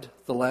bride,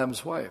 the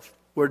Lamb's wife.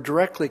 We're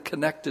directly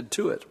connected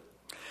to it.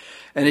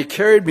 And he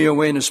carried me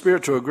away in the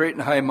Spirit to a great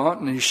and high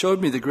mountain, and he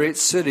showed me the great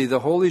city,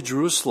 the holy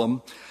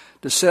Jerusalem,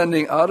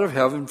 descending out of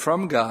heaven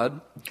from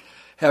God,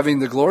 having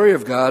the glory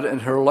of God,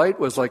 and her light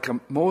was like a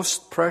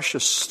most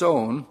precious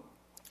stone,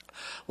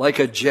 like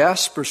a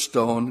jasper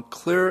stone,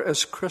 clear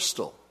as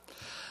crystal.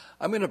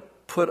 I'm going to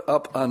put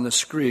up on the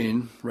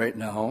screen right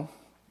now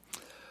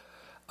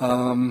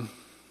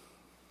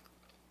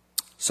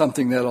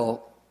something that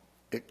I'll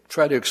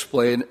try to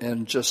explain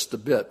in just a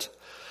bit.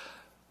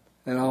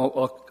 And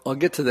I'll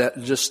get to that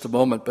in just a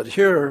moment. But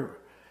here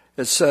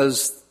it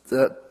says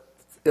that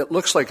it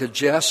looks like a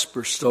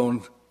jasper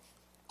stone,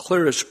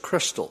 clear as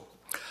crystal.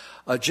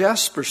 A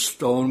jasper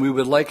stone, we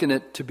would liken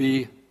it to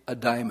be a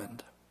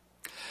diamond.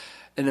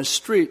 And the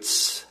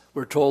streets,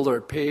 we're told,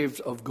 are paved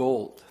of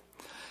gold.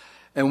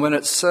 And when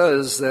it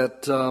says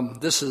that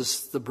this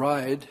is the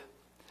bride,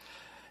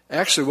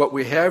 actually what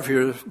we have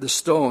here, the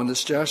stone,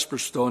 this jasper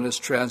stone, is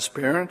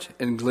transparent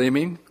and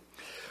gleaming,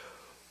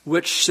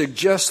 which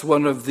suggests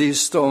one of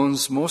these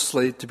stones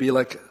mostly to be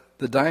like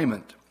the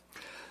diamond.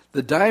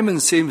 The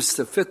diamond seems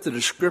to fit the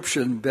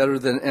description better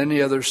than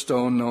any other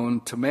stone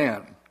known to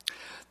man.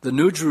 The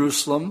New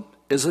Jerusalem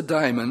is a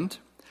diamond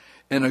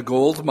in a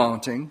gold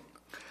mounting.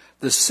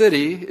 The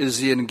city is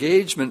the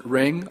engagement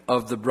ring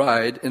of the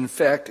bride. In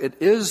fact, it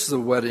is the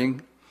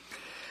wedding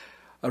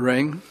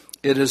ring.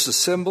 It is a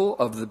symbol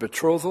of the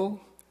betrothal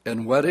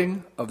and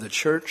wedding of the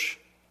church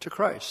to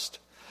Christ.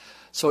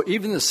 So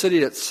even the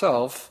city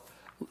itself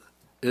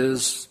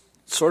is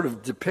sort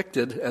of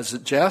depicted as a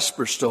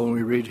jasper stone,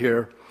 we read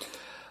here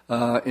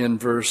in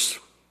verse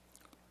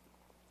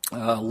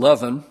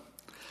 11.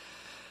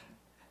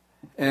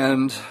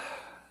 And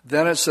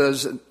then it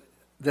says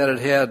that it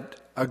had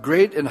a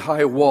great and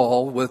high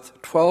wall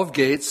with 12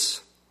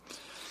 gates,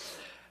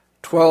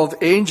 12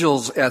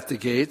 angels at the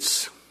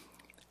gates,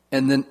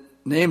 and the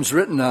names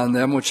written on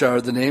them, which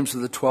are the names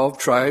of the 12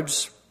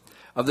 tribes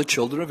of the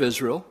children of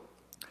Israel.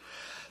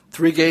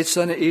 3 gates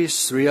on the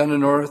east, 3 on the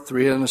north,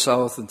 3 on the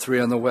south, and 3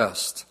 on the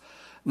west.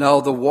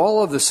 Now the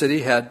wall of the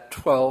city had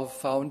 12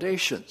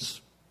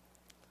 foundations.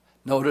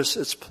 Notice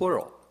it's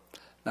plural.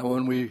 Now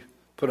when we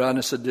put on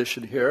this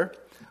addition here,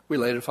 we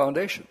laid a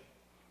foundation.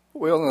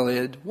 We only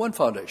laid one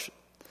foundation.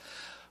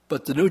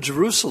 But the New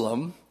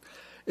Jerusalem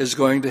is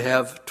going to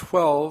have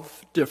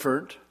 12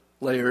 different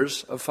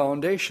layers of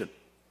foundation.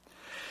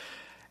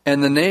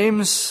 And the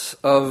names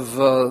of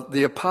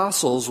the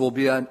apostles will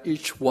be on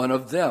each one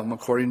of them,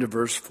 according to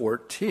verse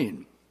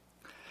 14.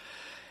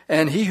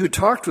 And he who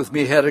talked with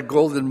me had a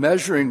golden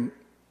measuring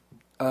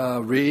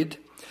reed,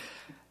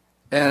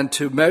 and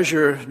to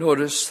measure,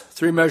 notice,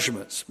 3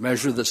 measurements.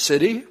 Measure the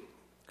city,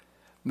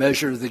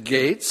 measure the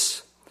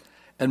gates,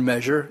 and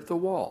measure the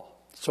wall.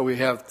 So we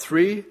have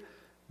 3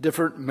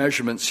 different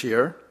measurements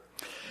here.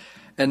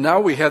 And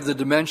now we have the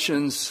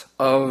dimensions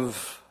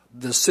of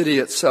the city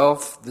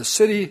itself. The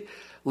city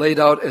laid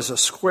out as a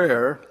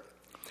square,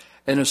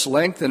 and its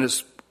length and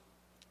is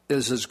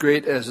as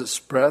great as its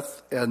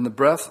breadth, and the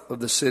breadth of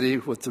the city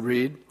with the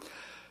reed,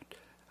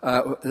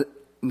 and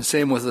the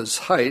same with its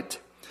height,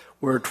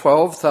 were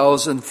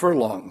 12,000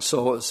 furlongs.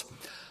 So it's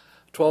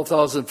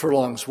 12,000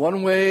 furlongs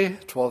one way,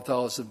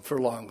 12,000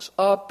 furlongs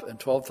up, and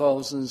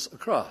 12,000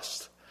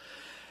 across.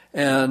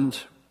 And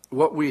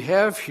what we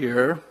have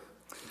here,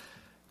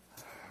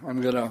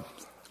 I'm going to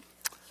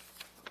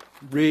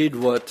read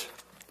what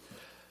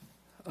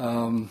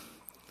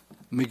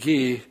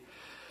McGee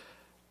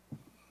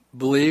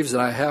believes,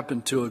 and I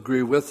happen to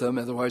agree with him,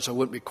 otherwise I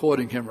wouldn't be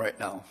quoting him right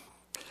now.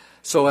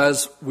 So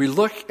as we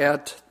look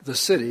at the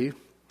city,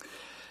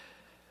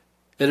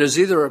 it is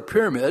either a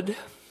pyramid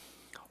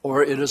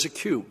or it is a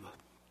cube.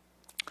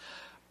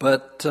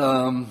 But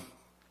I'm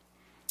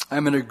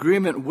in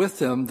agreement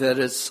with him that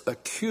it's a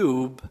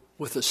cube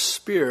with a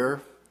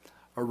spear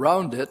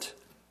around it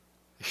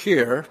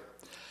here.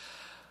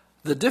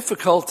 The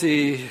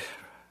difficulty,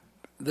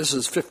 this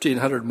is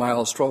 1,500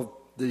 miles,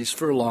 these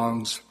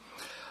furlongs,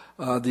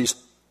 these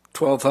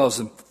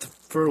 12,000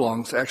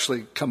 furlongs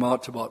actually come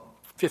out to about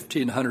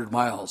 1,500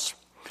 miles.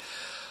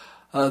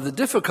 The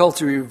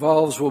difficulty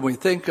revolves when we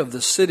think of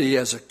the city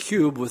as a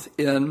cube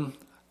within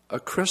a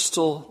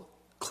crystal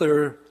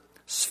clear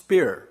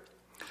sphere.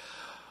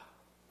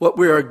 What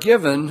we are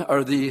given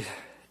are the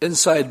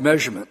inside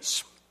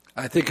measurements.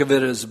 I think of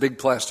it as a big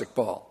plastic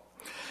ball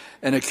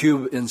and a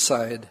cube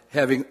inside,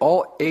 having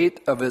all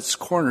 8 of its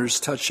corners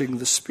touching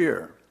the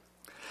sphere.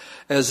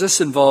 As this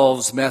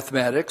involves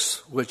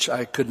mathematics, which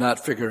I could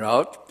not figure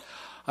out,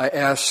 I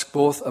asked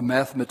both a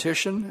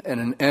mathematician and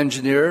an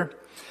engineer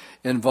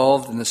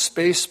involved in the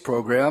space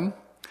program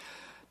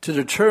to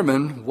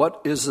determine what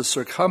is the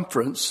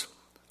circumference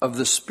of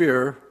the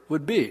sphere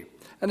would be.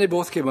 And they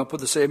both came up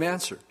with the same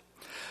answer.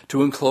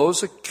 To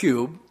enclose a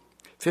cube,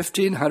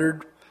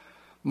 1,500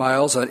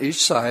 miles on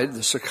each side,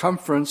 the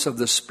circumference of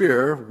the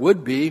sphere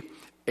would be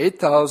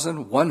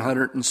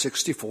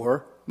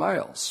 8,164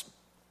 miles.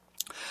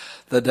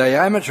 The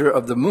diameter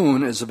of the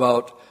moon is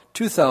about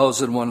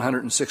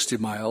 2,160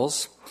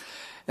 miles,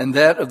 and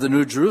that of the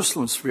New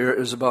Jerusalem sphere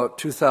is about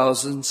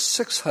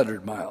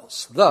 2,600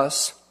 miles.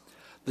 Thus,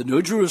 the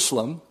New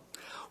Jerusalem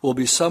will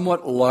be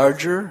somewhat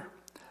larger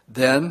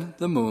than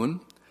the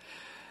moon,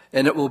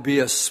 and it will be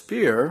a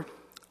sphere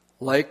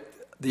like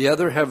the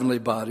other heavenly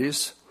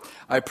bodies.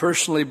 I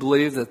personally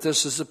believe that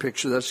this is the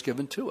picture that's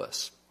given to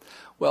us.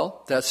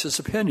 Well, that's his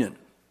opinion.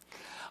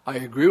 I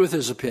agree with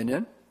his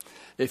opinion.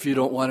 If you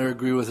don't want to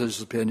agree with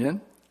his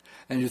opinion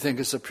and you think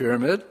it's a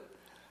pyramid,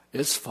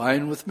 it's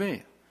fine with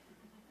me.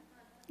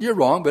 You're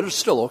wrong, but it's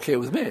still okay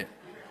with me.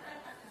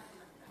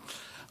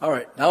 All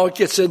right, now it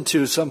gets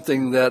into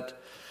something that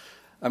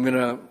I'm going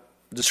to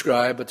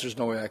describe, but there's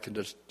no way I can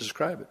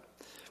describe it.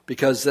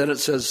 Because then it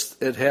says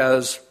it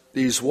has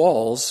these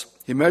walls.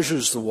 He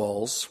measures the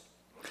walls.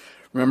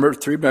 Remember,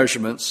 3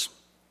 measurements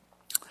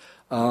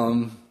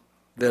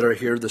that are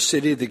here. The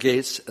city, the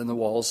gates, and the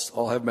walls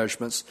all have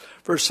measurements.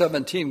 Verse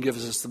 17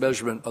 gives us the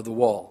measurement of the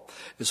wall.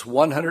 It's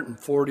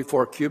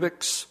 144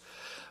 cubits,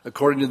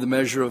 according to the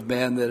measure of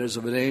man that is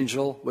of an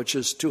angel, which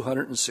is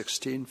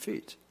 216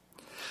 feet.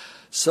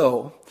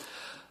 So,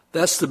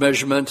 that's the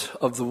measurement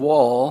of the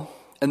wall.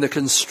 And the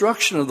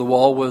construction of the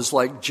wall was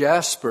like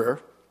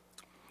jasper.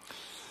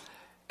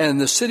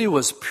 And the city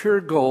was pure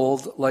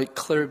gold like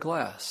clear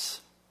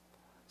glass.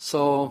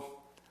 So,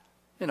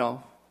 I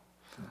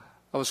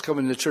was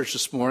coming to church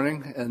this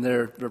morning, and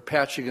they're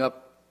patching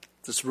up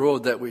this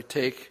road that we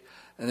take,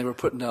 and they were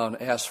putting down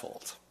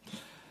asphalt.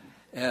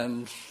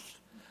 And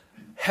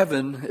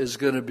heaven is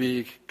going to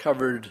be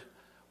covered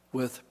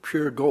with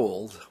pure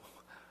gold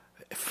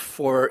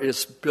for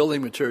its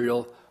building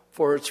material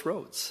for its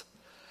roads,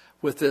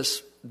 with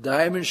this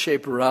diamond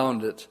shape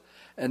around it.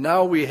 And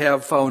now we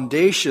have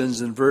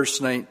foundations in verse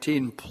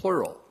 19,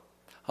 plural.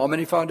 How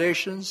many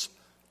foundations?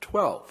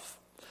 12.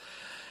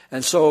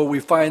 And so we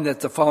find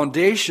that the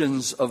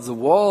foundations of the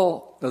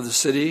wall of the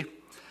city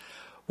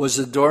was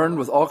adorned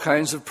with all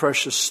kinds of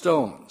precious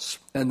stones.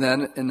 And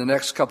then in the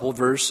next couple of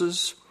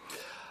verses,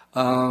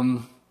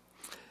 I'll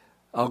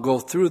go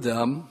through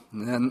them,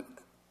 and then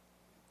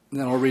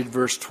I'll read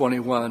verse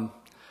 21.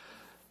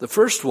 The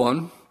first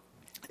one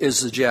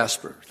is the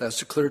jasper.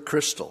 That's a clear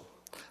crystal.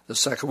 The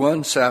second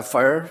one,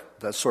 sapphire.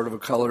 That's sort of a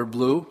color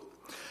blue.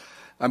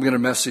 I'm going to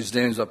mess these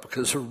names up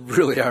because they're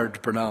really hard to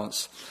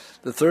pronounce.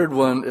 The third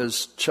one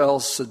is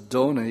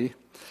chalcedony,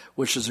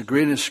 which is a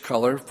greenish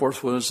color.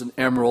 Fourth one is an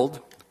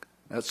emerald.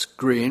 That's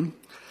green.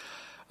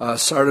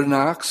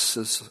 Sardonyx,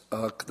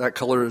 that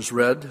color is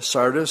red.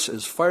 Sardis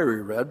is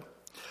fiery red.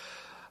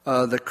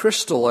 The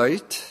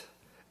crystallite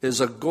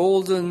is a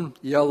golden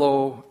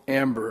yellow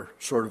amber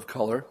sort of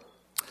color.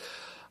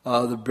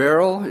 The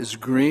beryl is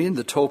green.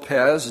 The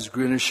topaz is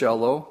greenish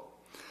yellow.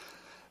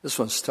 This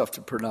one's tough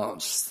to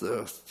pronounce.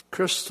 The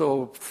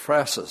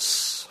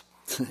Christophrasis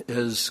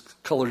is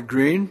colored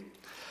green.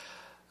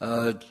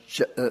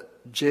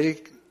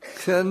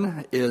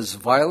 Jakin is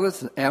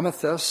violet and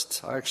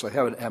amethyst. I actually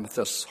have an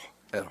amethyst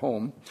at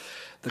home.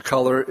 The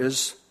color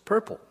is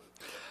purple.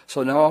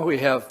 So now we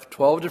have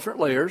 12 different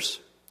layers.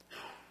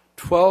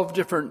 12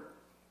 different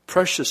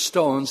precious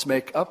stones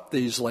make up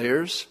these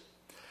layers.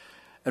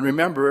 And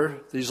remember,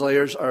 these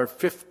layers are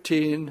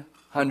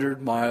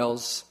 1,500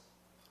 miles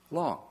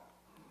long.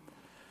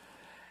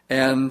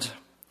 And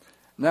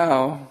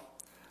now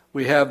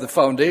we have the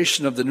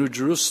foundation of the New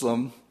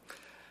Jerusalem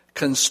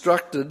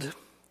constructed.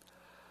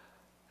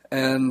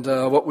 And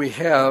what we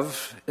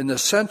have in the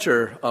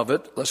center of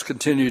it, let's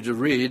continue to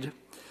read.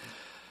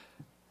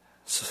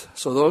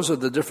 So those are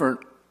the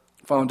different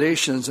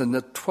foundations, and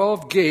the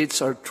 12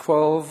 gates are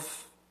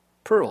 12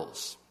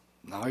 pearls.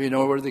 Now you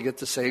know where they get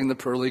the saying, the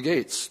pearly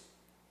gates.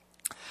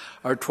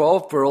 Are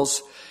 12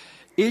 pearls.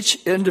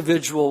 Each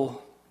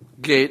individual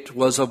gate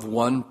was of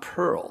 1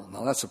 pearl.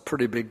 Now that's a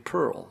pretty big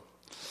pearl.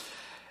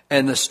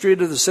 And the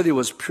street of the city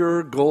was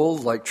pure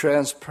gold like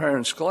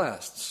transparent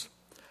glass.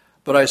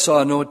 But I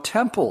saw no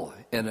temple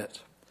in it.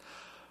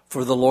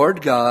 For the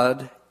Lord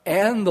God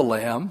and the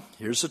Lamb,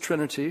 here's the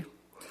Trinity,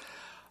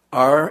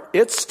 are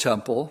its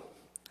temple,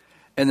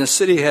 and the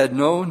city had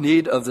no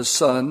need of the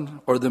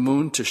sun or the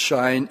moon to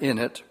shine in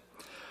it.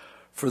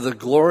 For the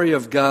glory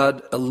of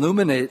God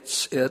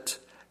illuminates it,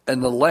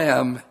 and the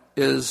Lamb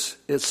is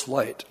its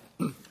light.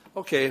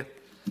 Okay,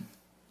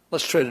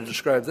 let's try to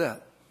describe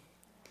that.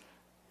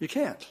 You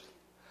can't.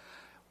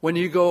 When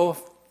you go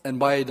and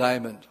buy a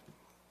diamond,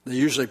 they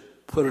usually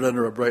put it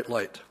under a bright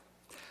light.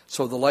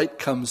 So the light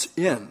comes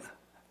in,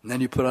 and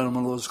then you put on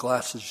one of those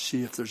glasses to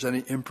see if there's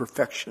any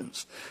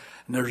imperfections.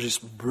 And there's this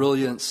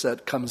brilliance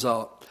that comes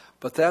out.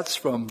 But that's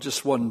from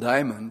just one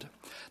diamond.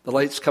 The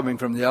light's coming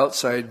from the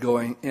outside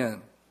going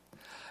in.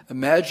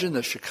 Imagine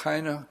the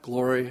Shekinah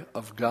glory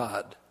of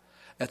God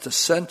at the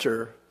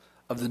center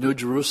of the New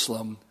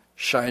Jerusalem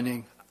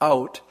shining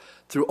out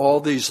through all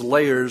these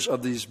layers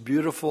of these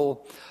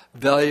beautiful,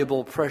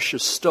 valuable,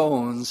 precious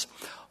stones,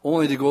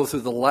 only to go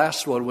through the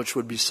last one, which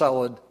would be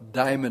solid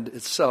diamond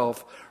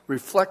itself,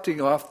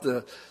 reflecting off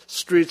the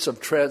streets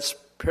of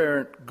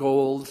transparent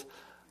gold.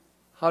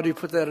 How do you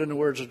put that into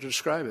words to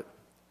describe it?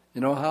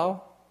 You know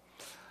how?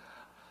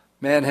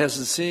 Man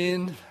hasn't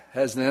seen,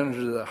 hasn't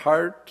entered the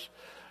heart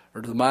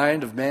or the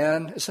mind of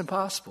man. It's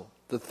impossible.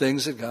 The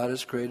things that God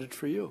has created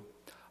for you.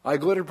 I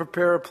go to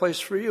prepare a place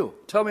for you.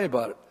 Tell me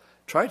about it.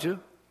 Try to.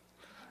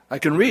 I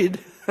can read.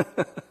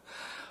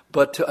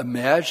 But to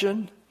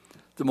imagine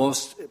the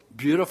most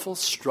beautiful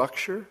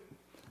structure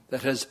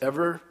that has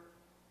ever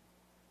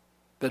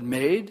been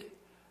made,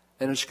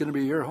 and it's going to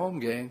be your home,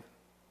 gang,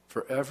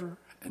 forever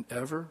and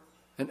ever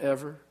and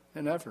ever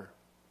and ever.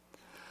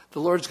 The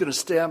Lord's going to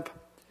stamp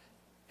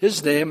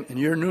His name and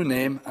your new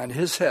name on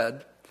His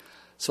head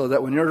so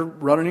that when you're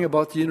running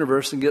about the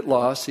universe and get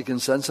lost, He can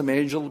send some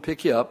angel to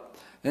pick you up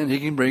and He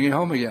can bring you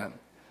home again.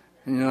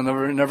 And you'll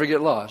never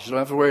get lost. You don't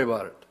have to worry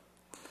about it.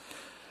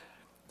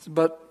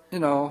 But,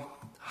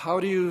 how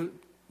do you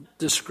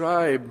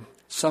describe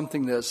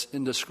something that's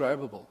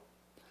indescribable?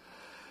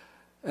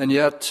 And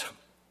yet,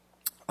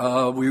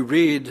 we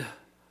read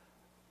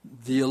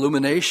the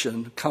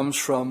illumination comes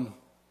from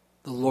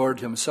the Lord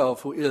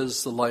Himself, who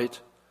is the light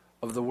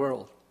of the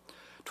world.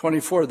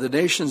 24, the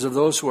nations of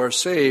those who are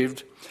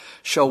saved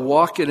shall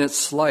walk in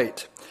its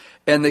light,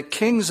 and the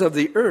kings of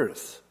the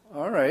earth.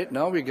 All right,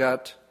 now we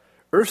got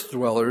earth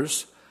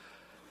dwellers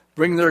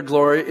bring their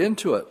glory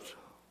into it.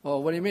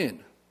 Well, what do you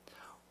mean?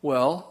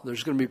 Well,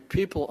 there's going to be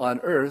people on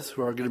earth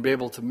who are going to be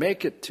able to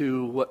make it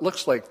to what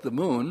looks like the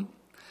moon.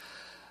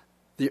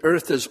 The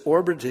earth is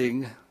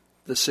orbiting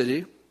the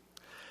city,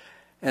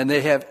 and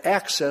they have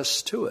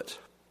access to it.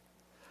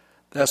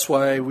 That's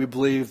why we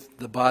believe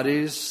the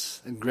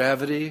bodies and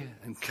gravity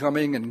and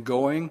coming and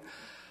going.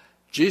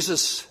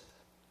 Jesus,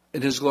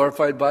 in His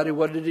glorified body,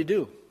 what did He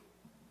do?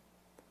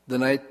 The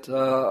night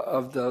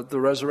of the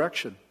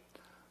resurrection.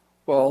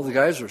 Well, the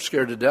guys were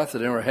scared to death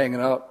and they were hanging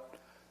out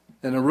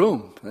in a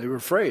room. They were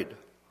afraid.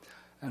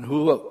 And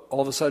who all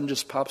of a sudden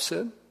just pops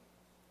in?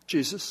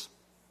 Jesus.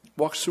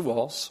 Walks through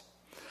walls.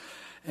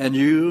 And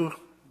you,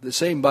 the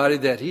same body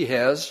that He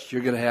has,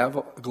 you're going to have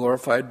a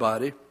glorified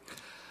body.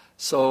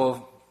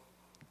 So,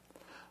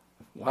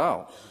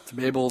 wow, to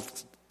be able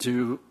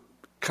to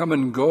come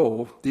and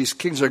go, these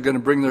kings are going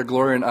to bring their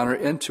glory and honor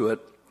into it.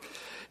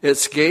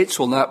 Its gates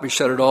will not be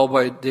shut at all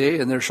by day,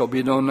 and there shall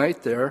be no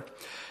night there.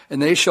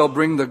 And they shall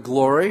bring the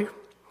glory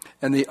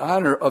and the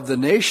honor of the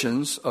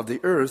nations of the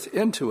earth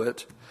into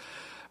it.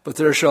 But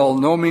there shall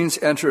no means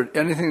enter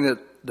anything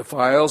that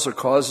defiles or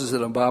causes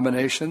an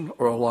abomination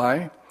or a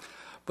lie,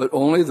 but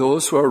only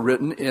those who are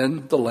written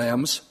in the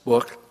Lamb's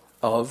book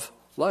of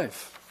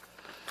life.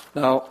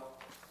 Now,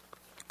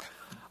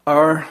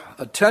 our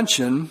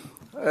attention,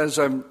 as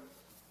I'm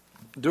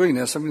doing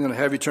this, I'm going to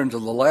have you turn to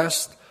the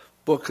last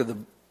book of the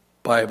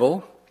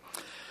Bible.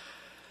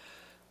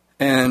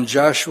 And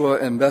Joshua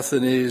and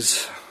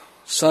Bethany's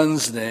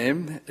son's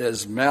name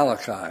is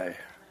Malachi.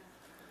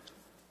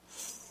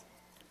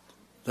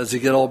 Does he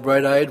get all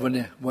bright-eyed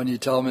when you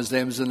tell him his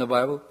name is in the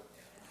Bible?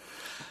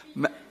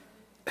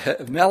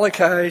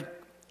 Malachi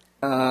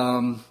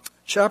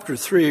chapter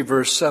 3,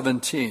 verse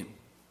 17.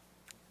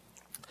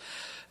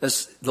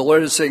 As the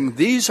Lord is saying,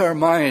 "These are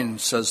mine,"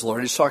 says the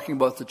Lord. He's talking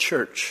about the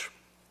church.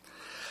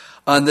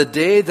 "On the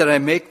day that I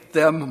make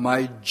them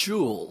my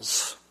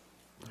jewels,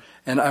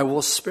 and I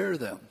will spare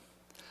them."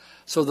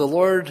 So the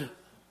Lord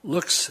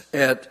looks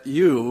at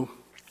you,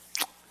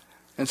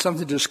 and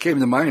something just came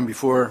to mind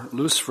before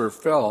Lucifer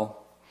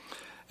fell.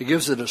 It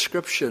gives a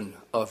description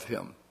of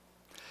him.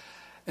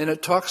 And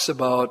it talks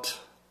about,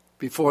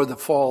 before the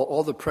fall,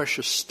 all the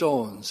precious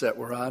stones that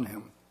were on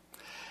him.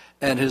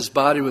 And his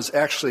body was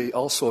actually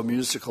also a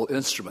musical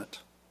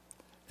instrument.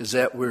 Is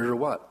that weird or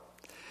what?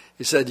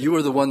 He said, "You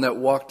were the one that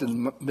walked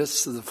in the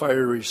midst of the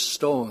fiery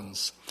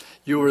stones.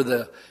 You were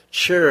the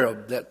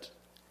cherub, that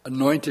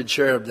anointed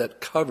cherub that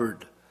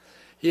covered."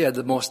 He had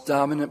the most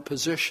dominant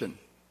position,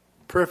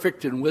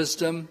 perfect in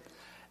wisdom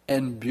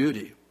and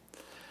beauty.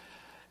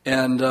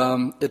 And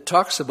it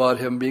talks about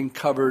him being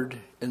covered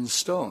in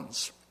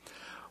stones.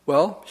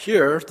 Well,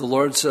 here the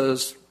Lord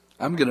says,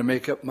 "I'm going to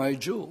make up my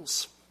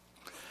jewels.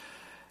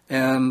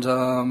 And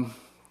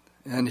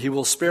He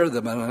will spare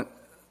them on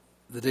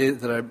the day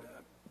that I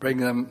bring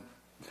them."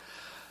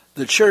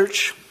 The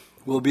church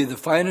will be the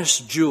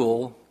finest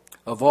jewel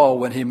of all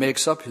when He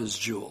makes up His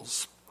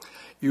jewels.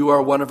 You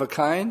are one of a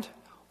kind.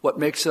 What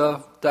makes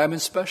a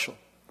diamond special?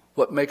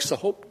 What makes a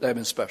Hope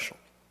diamond special?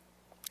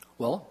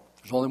 Well,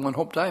 there's only one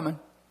Hope diamond,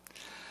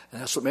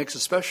 and that's what makes it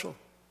special.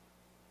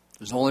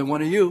 There's only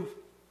one of you.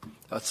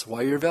 That's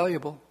why you're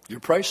valuable. You're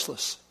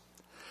priceless.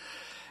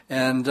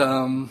 And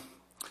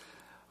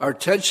our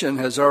attention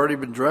has already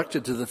been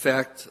directed to the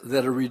fact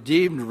that a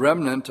redeemed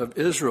remnant of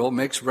Israel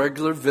makes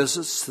regular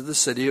visits to the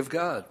city of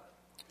God.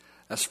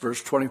 That's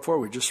verse 24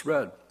 we just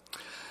read.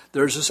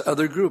 There's this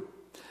other group.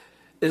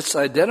 It's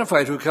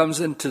identified who comes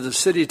into the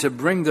city to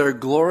bring their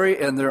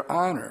glory and their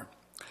honor.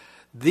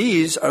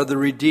 These are the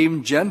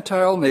redeemed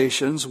Gentile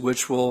nations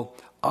which will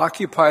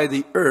occupy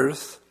the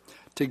earth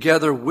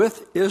together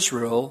with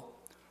Israel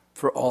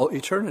for all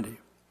eternity.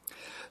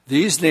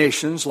 These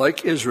nations,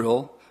 like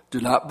Israel,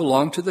 do not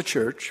belong to the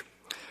church,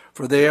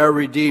 For they are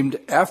redeemed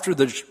after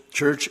the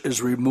church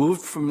is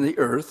removed from the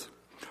earth,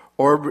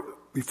 or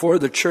before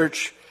the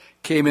church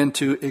came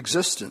into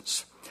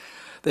existence.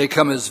 They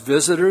come as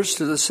visitors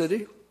to the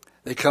city.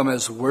 They come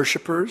as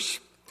worshipers.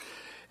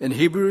 In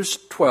Hebrews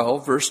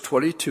 12, verse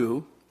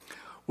 22,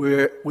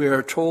 we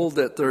are told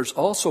that there's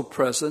also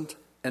present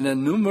an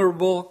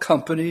innumerable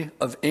company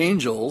of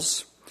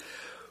angels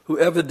who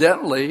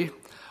evidently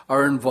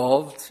are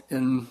involved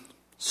in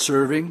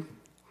serving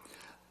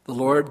the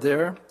Lord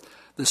there.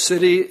 The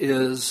city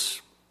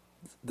is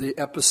the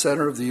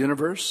epicenter of the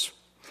universe.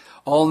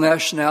 All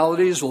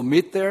nationalities will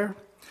meet there,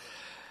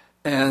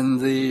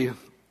 and the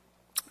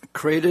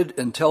created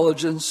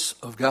intelligence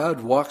of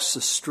God walks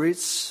the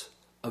streets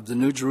of the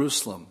New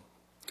Jerusalem.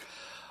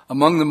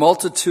 Among the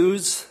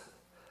multitudes,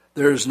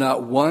 there is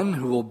not one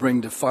who will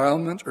bring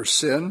defilement or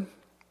sin.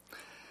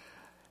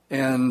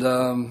 And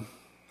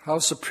how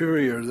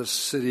superior this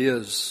city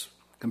is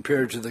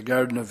compared to the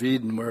Garden of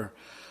Eden, where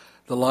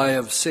the lie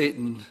of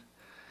Satan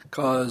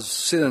caused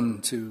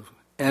sin to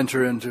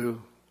enter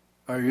into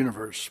our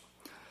universe.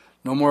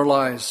 No more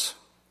lies.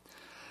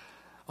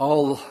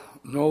 No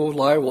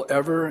lie will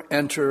ever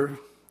enter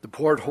the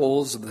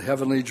portholes of the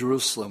heavenly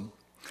Jerusalem.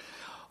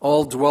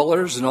 All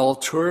dwellers and all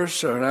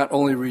tourists are not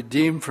only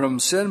redeemed from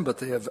sin, but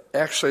they have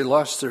actually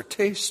lost their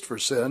taste for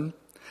sin.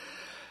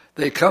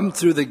 They come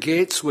through the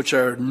gates which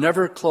are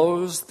never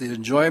closed. The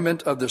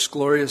enjoyment of this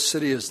glorious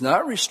city is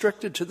not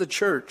restricted to the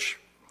church,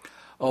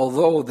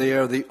 although they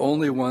are the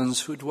only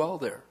ones who dwell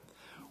there.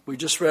 We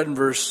just read in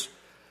let's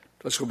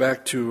go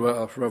back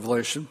to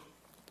Revelation,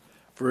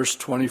 verse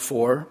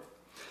 24.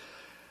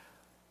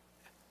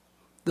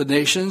 The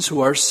nations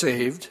who are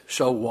saved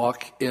shall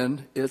walk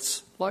in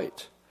its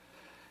light.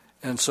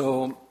 And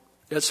so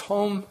it's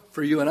home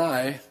for you and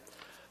I,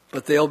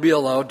 but they'll be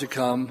allowed to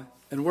come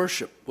and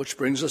worship, which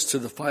brings us to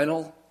the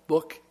final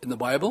book in the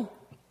Bible.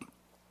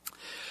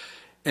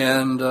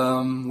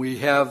 And we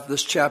have,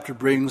 this chapter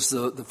brings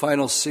the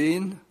final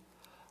scene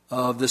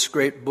of this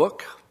great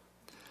book.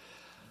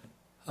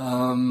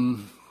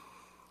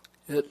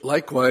 It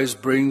likewise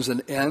brings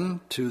an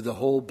end to the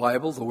whole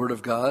Bible, the Word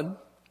of God.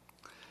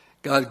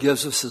 God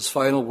gives us his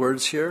final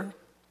words here.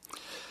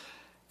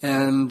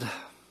 And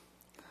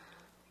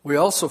we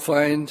also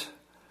find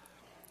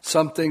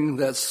something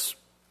that's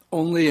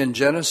only in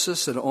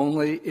Genesis and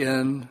only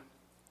in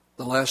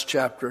the last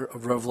chapter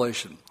of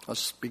Revelation.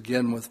 Let's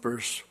begin with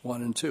verse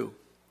 1 and 2.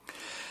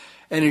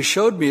 And he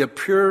showed me a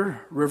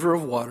pure river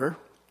of water,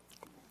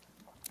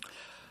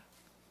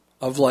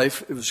 of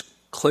life. It was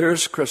clear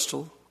as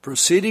crystal,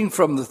 proceeding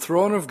from the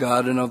throne of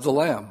God and of the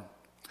Lamb.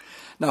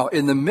 Now,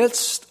 in the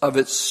midst of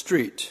its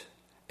street,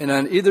 and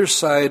on either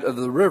side of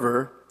the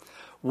river,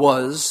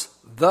 was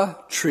the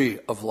tree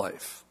of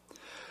life,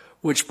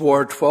 which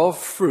bore 12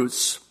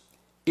 fruits,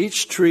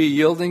 each tree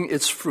yielding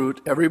its fruit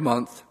every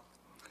month,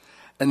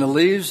 and the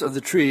leaves of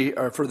the tree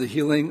are for the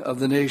healing of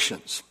the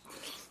nations.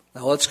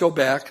 Now let's go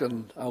back,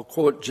 and I'll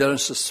quote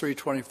Genesis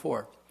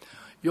 3:24.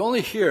 You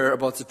only hear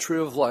about the tree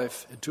of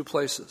life in two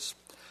places.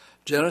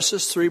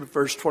 Genesis 3,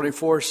 verse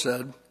 24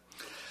 said,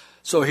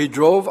 So he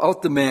drove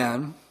out the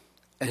man,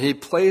 and he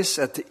placed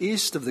at the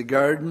east of the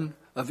Garden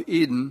of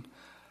Eden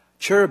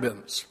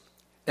cherubims,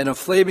 and a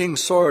flaming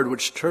sword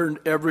which turned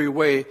every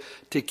way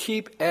to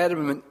keep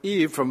Adam and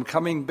Eve from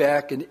coming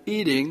back and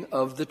eating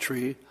of the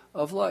tree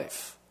of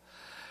life.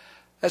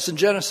 That's in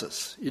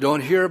Genesis. You don't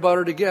hear about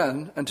it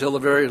again until the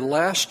very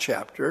last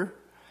chapter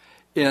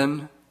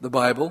in the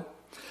Bible,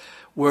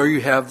 where you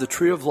have the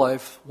tree of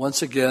life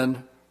once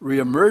again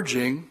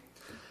reemerging.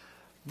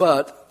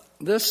 But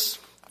this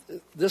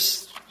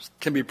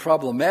can be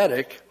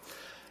problematic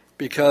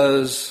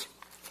because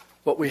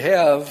what we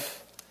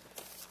have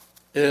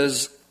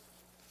is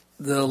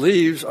the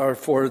leaves are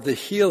for the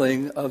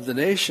healing of the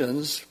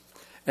nations,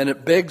 and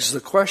it begs the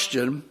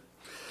question,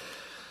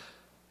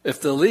 if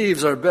the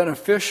leaves are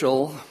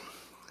beneficial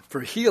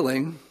for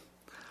healing,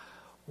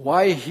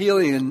 why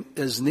healing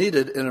is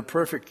needed in a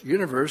perfect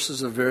universe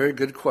is a very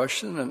good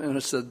question, and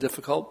it's a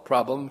difficult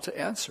problem to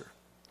answer.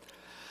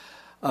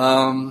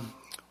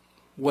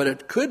 What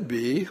it could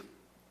be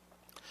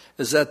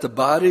is that the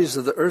bodies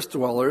of the earth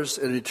dwellers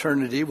in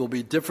eternity will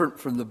be different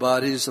from the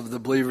bodies of the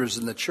believers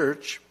in the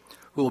church,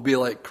 who will be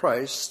like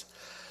Christ.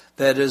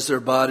 That is, their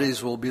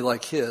bodies will be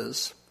like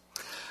his.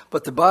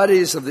 But the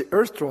bodies of the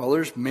earth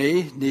dwellers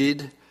may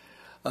need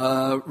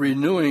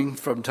renewing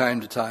from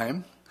time to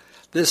time.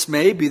 This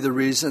may be the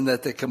reason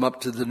that they come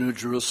up to the New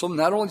Jerusalem,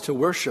 not only to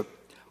worship,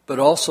 but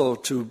also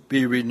to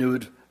be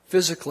renewed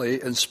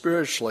physically and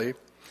spiritually.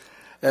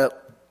 At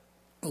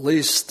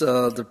least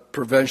the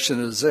prevention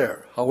is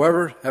there.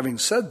 However, having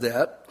said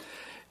that,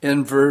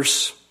 in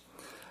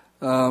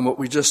what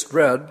we just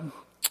read,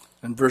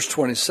 in verse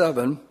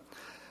 27,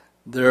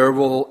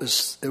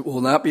 it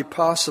will not be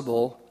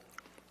possible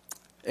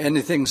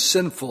anything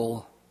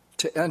sinful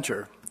to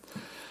enter.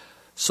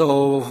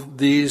 So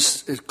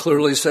it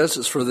clearly says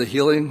it's for the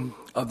healing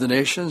of the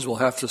nations. We'll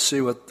have to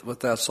see what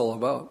that's all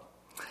about.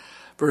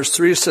 Verse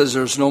 3 says,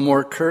 There's no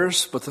more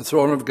curse, but the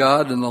throne of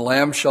God and the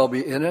Lamb shall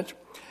be in it,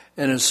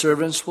 and his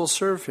servants will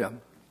serve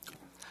him.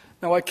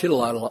 Now, I kid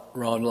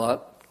around a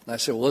lot. I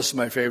say, well, this is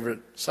my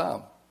favorite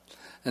psalm.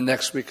 And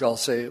next week I'll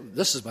say,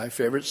 this is my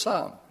favorite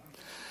psalm.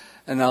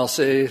 And I'll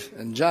say,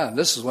 and John,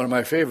 this is one of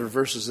my favorite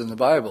verses in the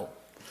Bible.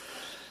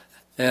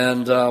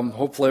 And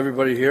hopefully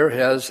everybody here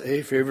has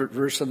a favorite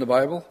verse in the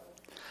Bible.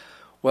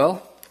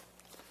 Well,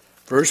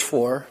 verse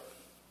 4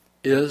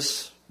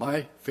 is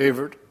my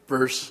favorite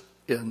verse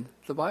in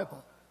the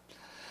Bible.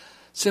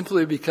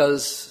 Simply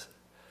because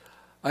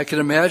I can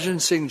imagine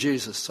seeing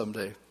Jesus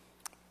someday,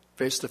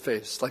 face to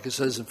face. Like it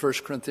says in 1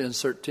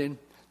 Corinthians 13,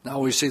 now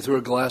we see through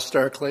a glass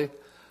darkly,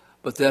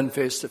 but then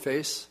face to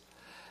face.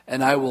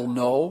 And I will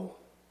know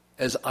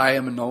as I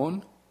am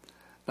known.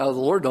 Now the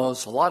Lord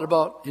knows a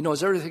lot he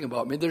knows everything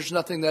about me. There's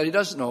nothing that he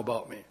doesn't know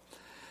about me.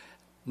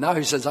 Now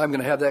he says, I'm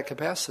going to have that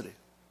capacity.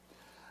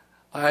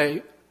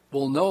 I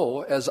will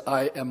know as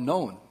I am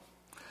known.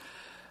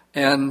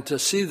 And to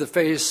see the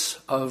face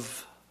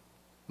of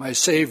my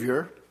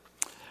Savior,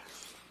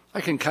 I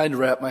can kind of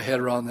wrap my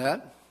head around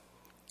that.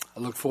 I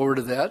look forward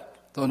to that.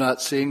 Though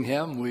not seeing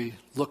him, we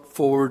look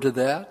forward to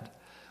that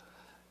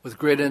with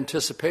great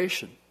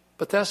anticipation.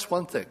 But that's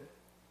one thing.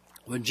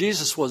 When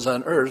Jesus was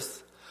on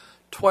earth,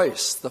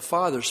 twice the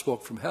Father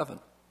spoke from heaven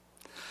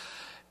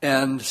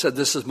and said,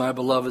 this is my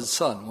beloved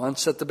Son.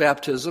 Once at the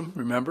baptism,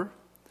 remember?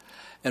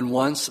 And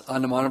once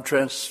on the Mount of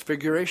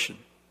Transfiguration.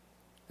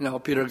 You know,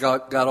 Peter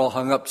got all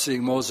hung up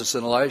seeing Moses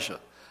and Elijah.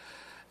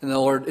 And the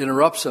Lord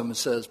interrupts him and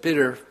says,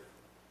 Peter,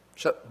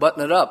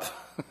 button it up.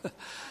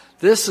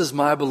 This is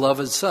my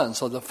beloved Son.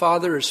 So the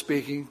Father is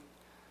speaking,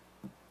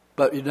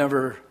 but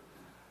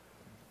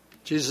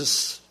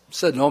Jesus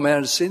said, no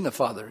man has seen the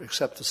Father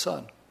except the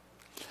Son.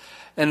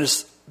 And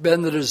it's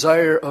been the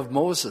desire of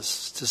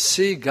Moses to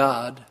see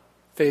God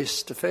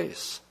face to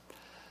face.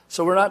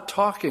 So we're not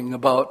talking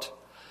about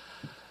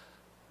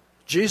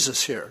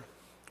Jesus here.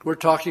 We're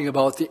talking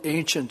about the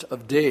Ancient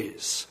of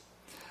Days.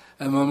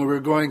 And when we were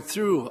going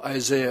through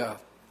Isaiah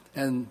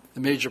and the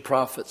major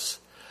prophets,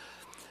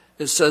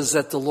 it says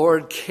that the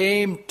Lord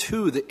came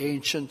to the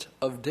Ancient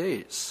of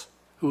Days,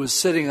 who was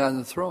sitting on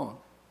the throne.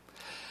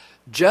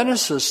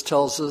 Genesis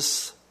tells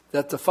us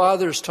that the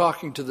Father is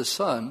talking to the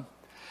Son,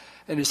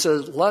 and he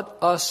says, let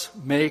us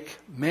make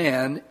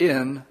man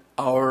in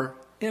our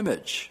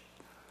image.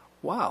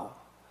 Wow.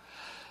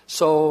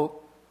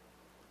 So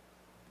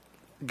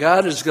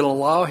God is going to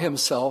allow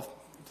himself,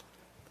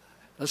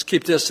 let's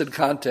keep this in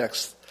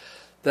context,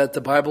 that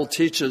the Bible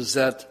teaches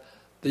that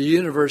the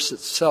universe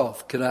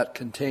itself cannot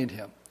contain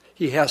him.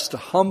 He has to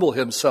humble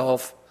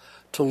himself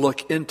to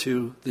look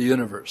into the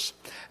universe.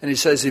 And he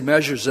says he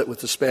measures it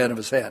with the span of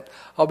his hand.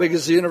 How big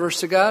is the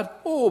universe to God?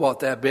 Oh, about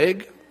that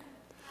big.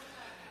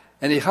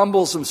 And he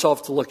humbles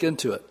himself to look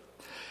into it.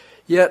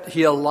 Yet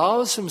he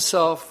allows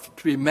himself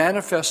to be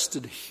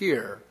manifested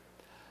here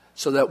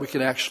so that we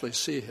can actually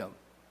see him.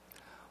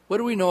 What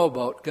do we know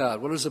about God?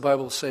 What does the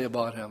Bible say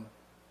about him?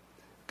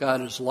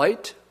 God is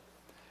light.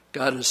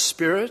 God is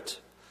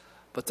spirit.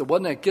 But the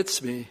one that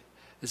gets me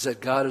is that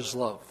God is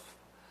love.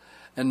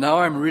 And now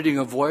I'm reading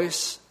a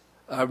verse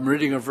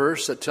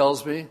that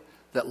tells me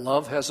that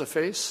love has a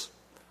face.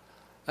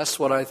 That's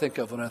what I think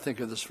of when I think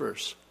of this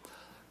verse.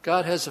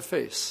 God has a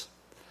face.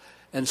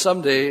 And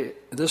someday,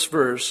 in this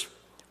verse,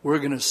 we're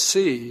going to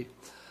see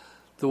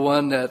the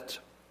one that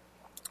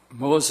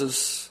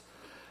Moses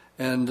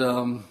and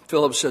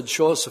Philip said,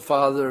 show us the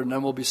Father and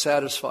then we'll be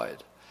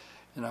satisfied.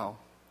 You know,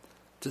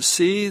 to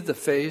see the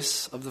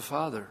face of the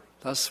Father.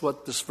 That's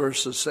what this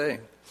verse is saying.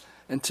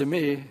 And to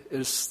me,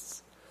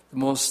 it's the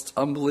most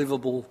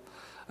unbelievable.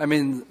 I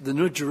mean, the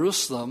New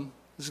Jerusalem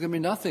is going to be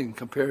nothing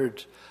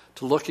compared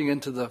to looking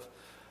into the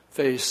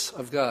face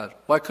of God.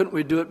 Why couldn't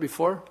we do it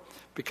before?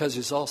 Because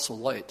he's also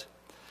light.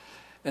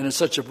 And in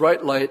such a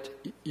bright light,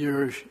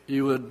 your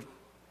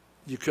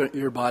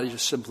body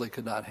just simply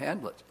could not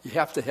handle it. You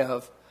have to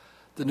have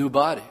the new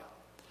body.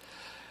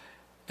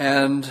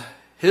 And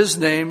his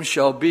name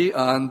shall be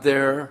on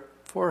their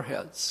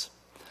foreheads.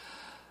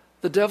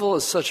 The devil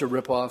is such a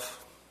ripoff.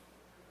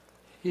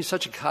 He's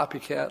such a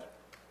copycat.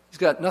 He's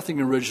got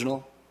nothing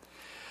original.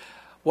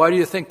 Why do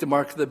you think the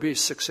mark of the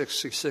beast,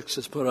 6666,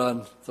 is put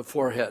on the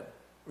forehead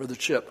or the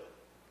chip?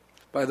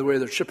 By the way,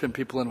 they're chipping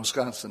people in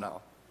Wisconsin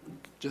now.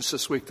 Just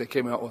this week they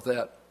came out with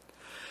that.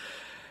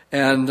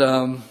 And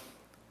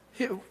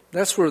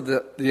that's where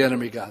the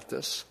enemy got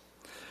this.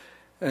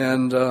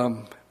 And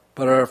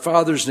but our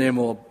Father's name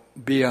will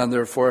be on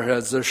their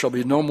foreheads. There shall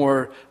be no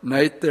more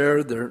night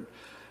there.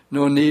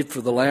 No need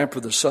for the lamp or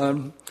the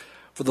sun.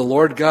 For the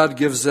Lord God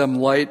gives them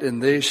light,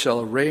 and they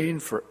shall reign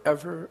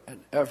forever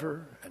and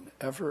ever and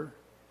ever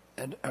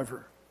and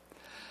ever.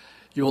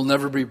 You will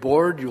never be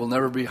bored. You will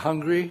never be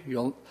hungry.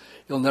 You'll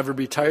never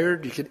be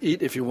tired. You can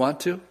eat if you want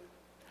to.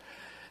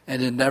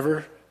 And you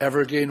never,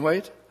 ever gain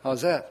weight.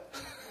 How's that?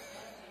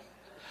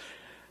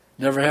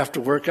 Never have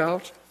to work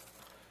out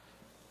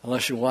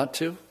unless you want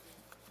to.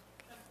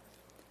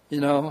 You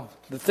know,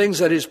 the things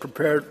that he's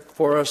prepared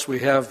for us, we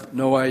have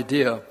no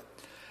idea.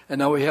 And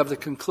now we have the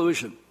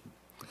conclusion.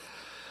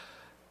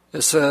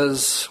 It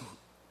says,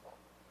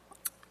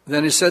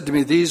 Then he said to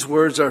me, these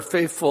words are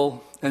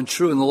faithful and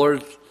true, and the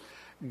Lord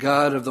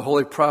God of the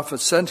holy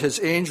prophets sent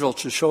his angel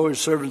to show his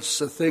servants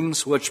the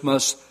things which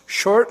must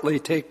shortly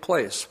take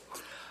place.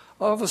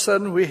 All of a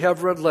sudden, we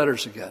have red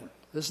letters again.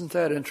 Isn't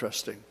that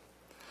interesting?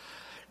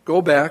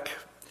 Go back.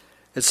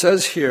 It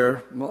says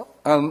here, well,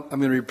 I'm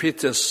going to repeat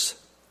this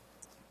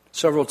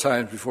several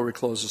times before we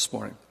close this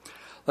morning.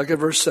 Look at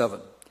verse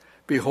 7.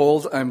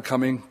 Behold, I'm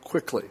coming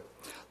quickly.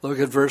 Look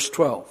at verse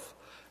 12.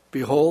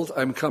 Behold,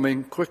 I'm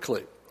coming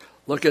quickly.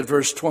 Look at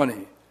verse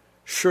 20.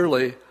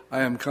 Surely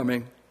I am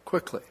coming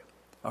quickly.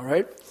 All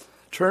right?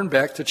 Turn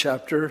back to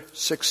chapter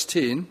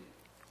 16.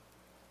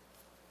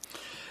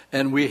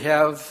 And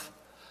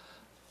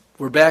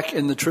we're back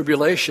in the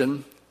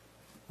tribulation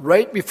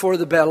right before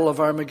the Battle of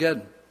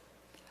Armageddon.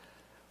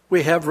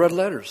 We have red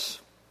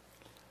letters.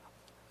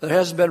 There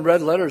hasn't been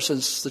red letters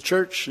since the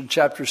church in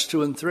chapters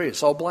 2 and 3.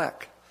 It's all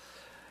black.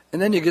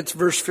 And then you get to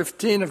verse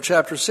 15 of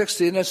chapter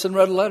 16, and it's in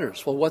red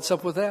letters. Well, what's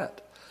up with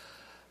that?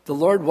 The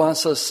Lord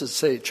wants us to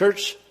say,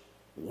 church,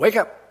 wake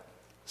up,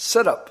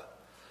 sit up.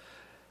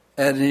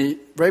 And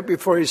right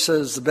before he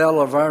says the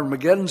Battle of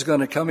Armageddon is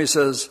going to come, he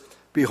says,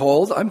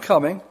 behold, I'm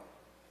coming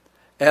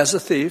as a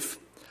thief.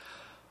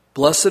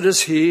 Blessed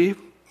is he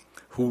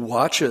who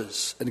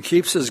watches and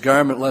keeps his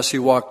garment lest he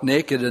walk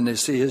naked and they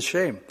see his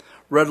shame.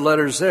 Red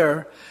letters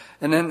there.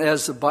 And then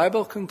as the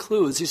Bible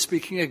concludes, he's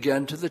speaking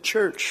again to the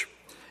church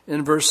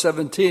in verse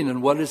 17.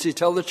 And what does he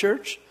tell the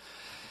church?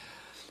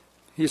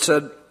 He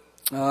said,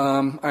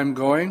 I'm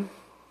going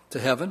to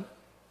heaven.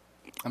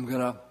 I'm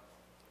going to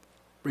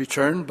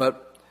return,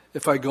 but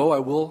if I go, I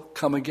will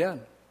come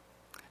again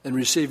and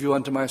receive you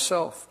unto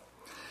myself.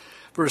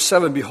 Verse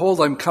 7, behold,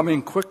 I'm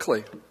coming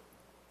quickly.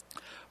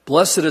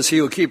 Blessed is he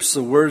who keeps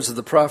the words of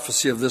the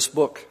prophecy of this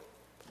book.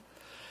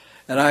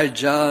 And I,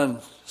 John,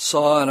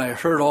 saw and I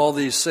heard all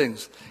these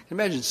things. Can you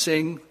imagine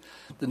seeing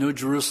the New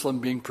Jerusalem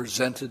being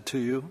presented to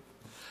you?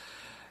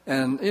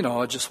 And,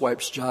 it just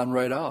wipes John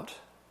right out.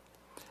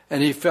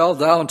 And he fell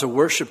down to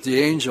worship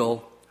the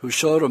angel who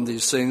showed him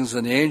these things.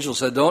 And the angel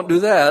said, don't do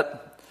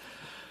that,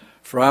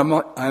 for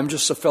I'm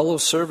just a fellow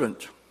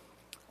servant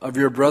of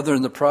your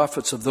brethren, the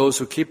prophets, of those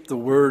who keep the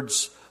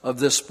words of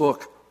this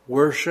book.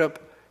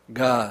 Worship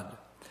God.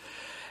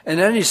 And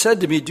then he said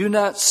to me, do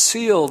not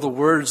seal the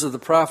words of the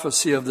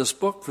prophecy of this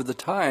book, for the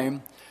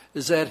time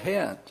is at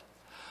hand.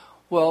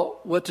 Well,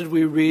 what did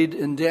we read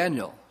in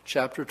Daniel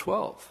chapter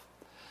 12?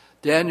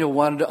 Daniel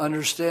wanted to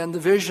understand the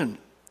vision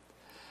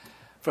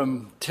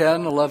from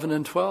 10, 11,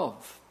 and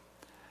 12.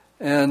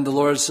 And the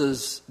Lord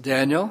says,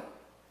 Daniel,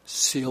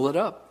 seal it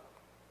up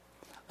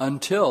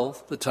until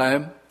the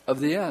time of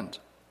the end.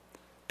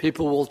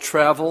 People will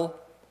travel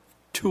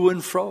to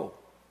and fro.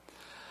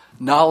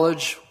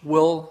 Knowledge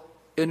will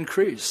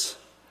increase.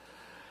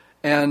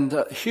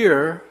 And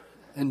here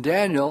in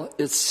Daniel,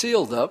 it's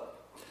sealed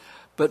up.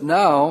 But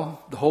now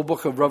the whole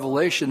book of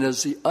Revelation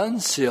is the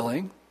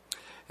unsealing.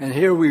 And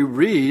here we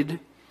read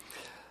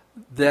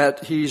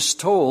that he's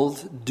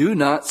told, do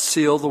not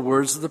seal the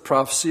words of the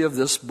prophecy of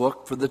this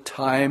book, for the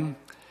time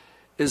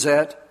is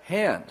at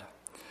hand.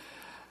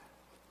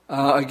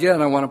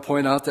 Again, I want to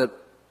point out that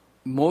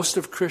most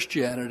of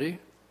Christianity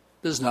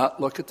does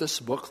not look at this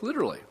book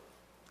literally.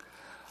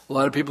 A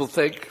lot of people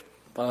think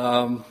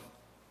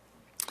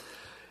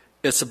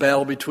it's a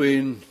battle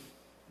between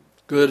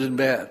good and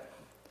bad.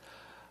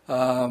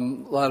 A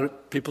lot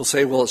of people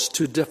say, well, it's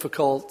too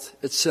difficult,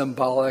 it's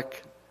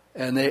symbolic,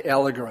 and they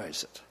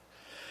allegorize it.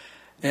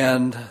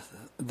 And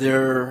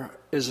there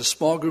is a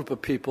small group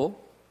of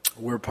people,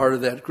 we're part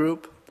of that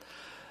group,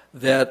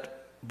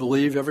 that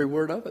believe every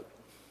word of it,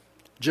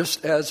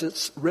 just as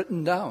it's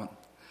written down.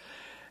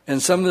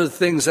 And some of the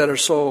things that are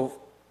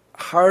so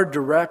hard to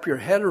wrap your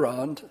head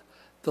around,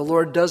 the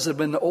Lord does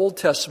them in the Old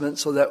Testament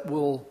so that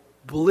we'll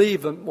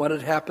believe when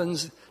it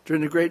happens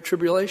during the Great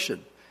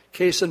Tribulation.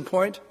 Case in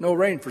point, no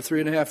rain for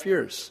 3.5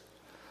 years.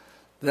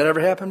 Did that ever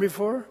happen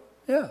before?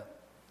 Yeah.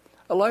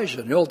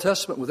 Elijah in the Old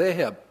Testament with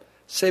Ahab,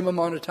 same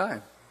amount of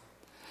time.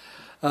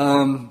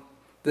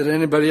 Did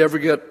anybody ever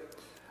get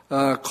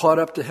caught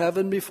up to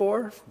heaven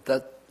before?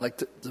 That, like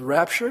the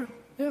rapture?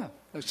 Yeah,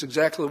 that's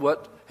exactly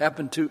what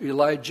happened to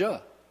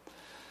Elijah.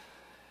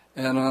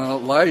 And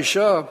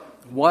Elisha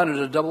wanted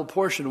a double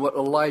portion of what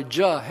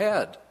Elijah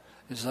had.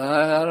 He said,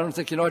 I don't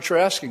think you know what you're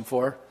asking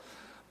for,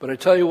 but I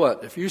tell you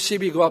what, if you see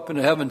me go up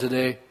into heaven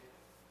today,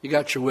 you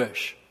got your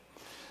wish.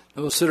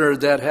 No sooner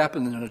did that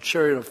happen than a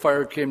chariot of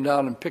fire came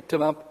down and picked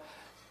him up,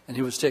 and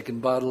he was taken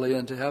bodily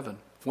into heaven.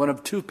 One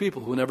of two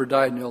people who never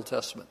died in the Old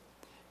Testament.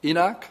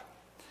 Enoch,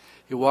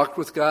 he walked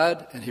with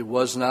God, and he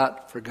was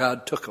not, for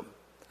God took him.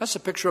 That's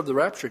a picture of the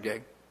rapture,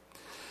 gang.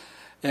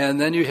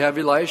 And then you have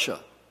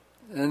Elisha.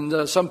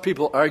 And some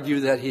people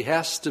argue that he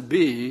has to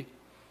be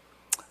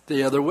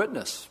the other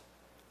witness.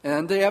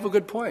 And they have a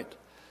good point.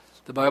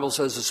 The Bible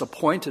says it's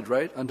appointed,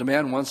 right, unto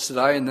man once to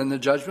die and then the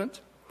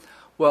judgment.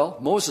 Well,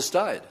 Moses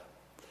died.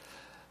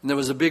 And there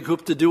was a big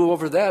hoop to do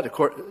over that.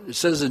 It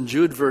says in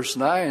Jude verse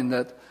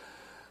 9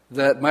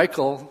 that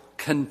Michael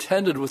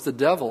contended with the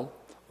devil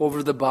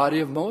over the body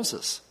of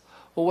Moses.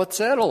 Well, what's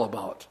that all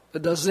about?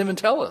 It doesn't even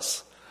tell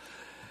us.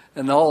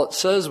 And all it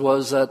says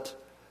was that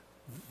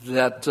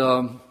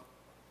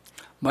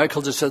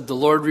Michael just said, "The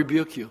Lord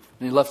rebuke you."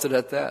 And he left it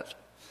at that.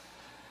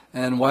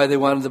 And why they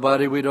wanted the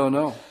body, we don't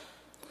know.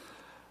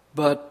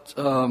 But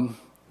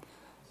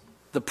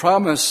the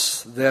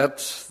promise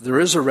that there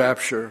is a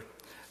rapture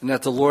and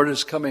that the Lord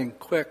is coming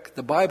quick,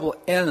 the Bible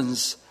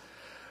ends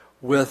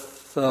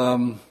with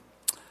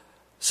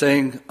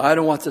saying, "I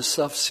don't want this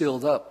stuff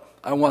sealed up.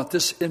 I want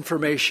this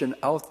information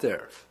out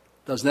there."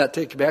 Doesn't that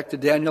take you back to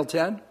Daniel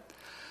 10?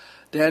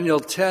 Daniel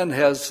 10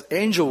 has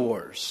angel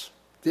wars.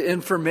 The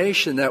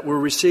information that we're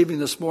receiving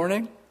this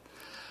morning,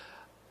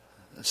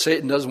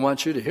 Satan doesn't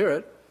want you to hear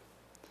it.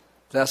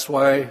 That's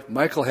why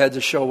Michael had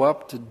to show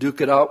up to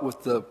duke it out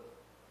with the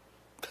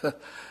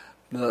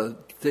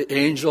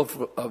angel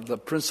of the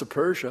Prince of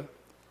Persia.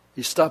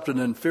 He stopped an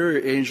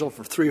inferior angel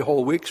for 3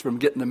 whole weeks from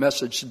getting the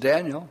message to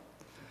Daniel.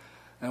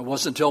 And it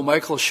wasn't until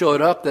Michael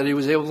showed up that he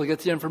was able to get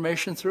the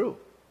information through.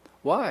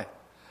 Why?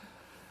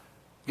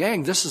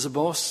 Gang, this is the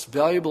most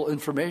valuable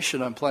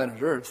information on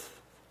planet Earth.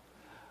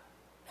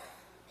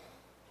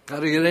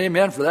 Got to get an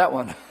amen for that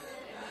one.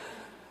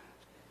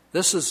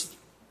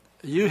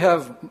 You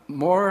have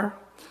more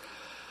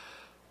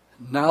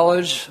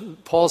knowledge.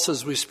 Paul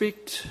says we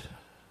speak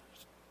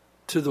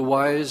to the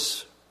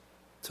wise,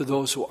 to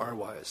those who are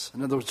wise.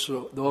 In other words,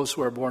 those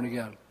who are born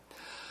again.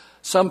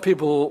 Some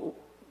people,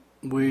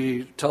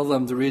 we tell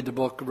them to read the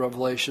book of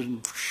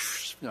Revelation,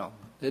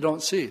 they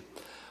don't see.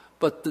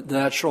 But the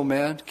natural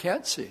man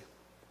can't see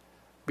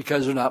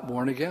because they're not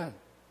born again.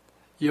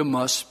 You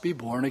must be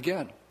born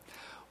again.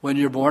 When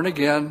you're born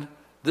again,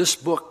 this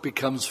book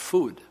becomes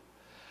food,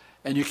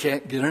 and you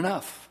can't get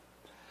enough.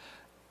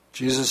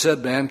 Jesus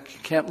said, man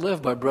can't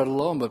live by bread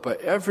alone, but by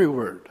every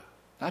word,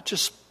 not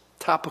just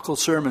topical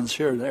sermons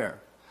here and there,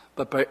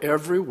 but by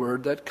every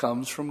word that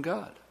comes from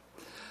God.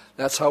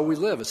 That's how we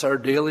live. It's our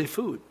daily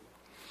food.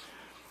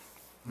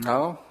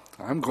 Now,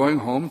 I'm going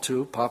home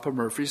to Papa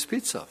Murphy's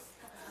Pizza.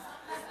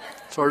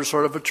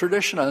 Sort of a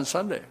tradition on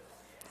Sunday.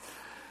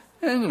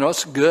 And,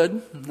 it's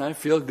good, and I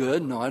feel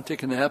good. No, I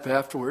take a nap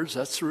afterwards.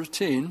 That's the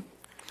routine.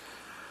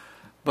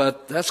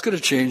 But that's going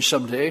to change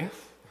someday.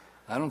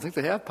 I don't think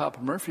they have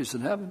Papa Murphy's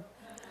in heaven.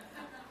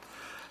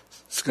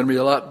 It's going to be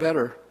a lot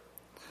better.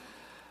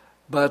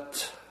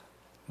 But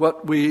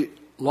what we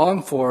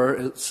long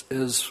for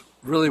is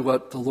really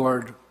what the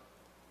Lord,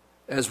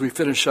 as we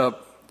finish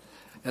up,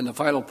 and the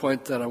final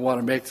point that I want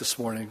to make this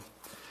morning,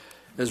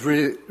 is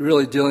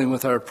really dealing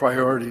with our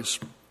priorities.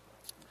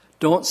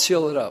 Don't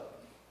seal it up.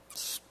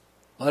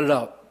 Let it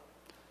out.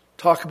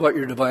 Talk about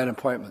your divine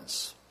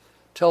appointments.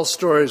 Tell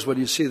stories when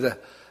you see the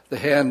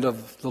hand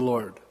of the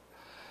Lord.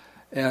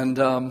 And,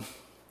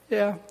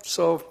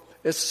 so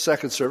it's the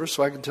second service,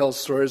 so I can tell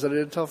stories that I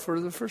didn't tell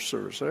for the first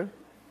service, right?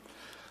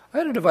 I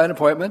had a divine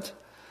appointment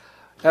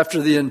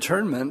after the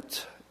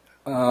internment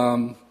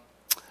of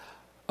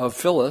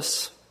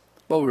Phyllis.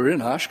 Well, we were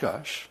in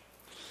Oshkosh.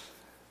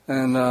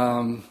 And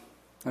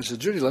I said,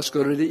 Judy, let's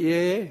go to the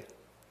EAA.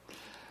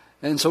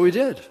 And so we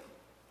did.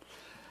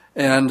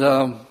 And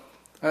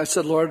I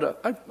said, Lord,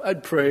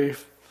 I'd pray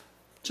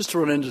just to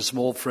run into some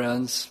old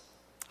friends.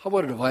 How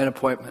about a divine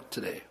appointment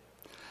today?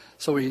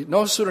 So we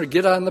no sooner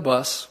get on the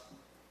bus,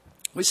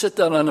 we sit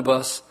down on the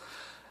bus,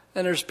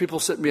 and there's people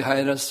sitting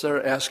behind us.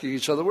 They're asking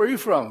each other, where are you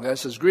from? The guy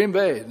says, Green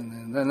Bay.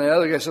 And then the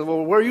other guy says,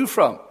 well, where are you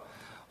from?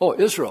 Oh,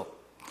 Israel.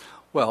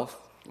 Well,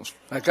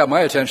 that got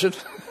my attention.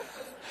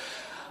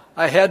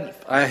 I had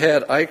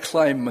I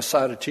Climb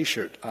Masada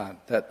t-shirt on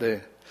that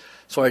day.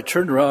 So I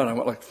turned around and I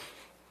went like,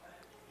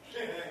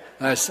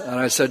 and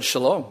I said,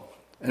 Shalom.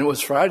 And it was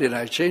Friday, and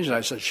I changed it.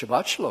 I said,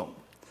 Shabbat Shalom.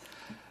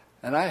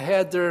 And I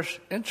had their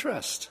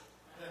interest.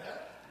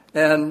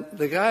 And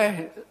the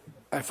guy,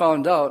 I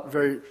found out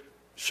very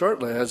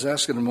shortly, I was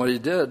asking him what he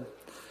did.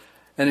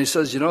 And he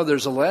says,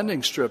 there's a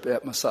landing strip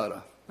at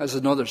Masada. I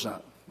said, no, there's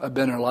not. I've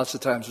been there lots of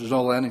times. There's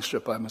no landing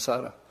strip by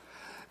Masada.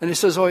 And he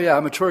says, oh, yeah,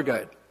 I'm a tour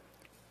guide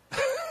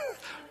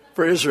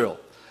for Israel.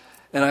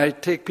 And I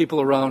take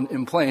people around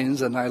in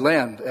planes, and I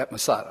land at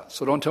Masada.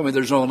 So don't tell me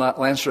there's no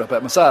land strip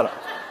at Masada.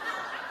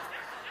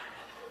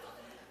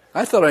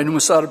 I thought I knew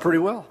Masada pretty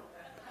well.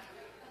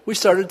 We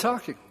started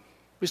talking.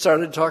 We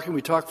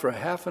talked for a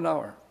half an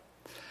hour.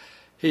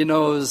 He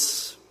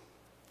knows,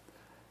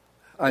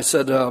 I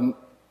said,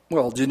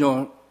 well, do you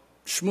know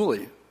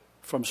Shmuley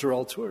from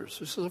Sorrel Tours?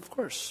 He says, of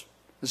course.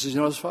 He says, you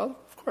know his father?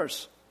 Of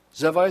course.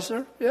 Zev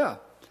Eisner? Yeah.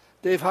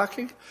 Dave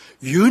Hocking?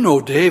 You know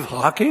Dave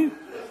Hocking?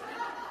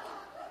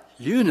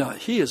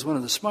 He is one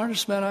of the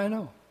smartest men I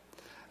know.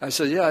 I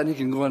said, yeah, and he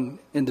can go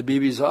into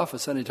BB's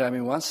office anytime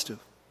he wants to.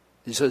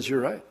 He says,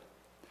 you're right.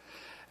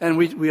 And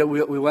we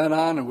went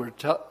on and we're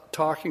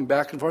talking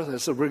back and forth. I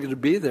said, we're going to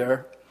be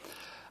there.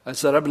 I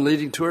said, I've been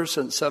leading tours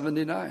since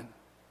 1979.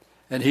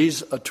 And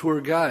he's a tour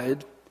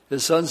guide.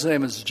 His son's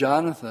name is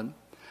Jonathan.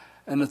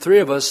 And the three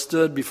of us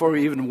stood before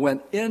we even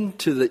went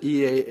into the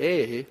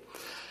EAA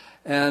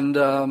and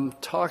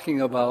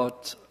talking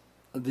about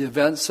the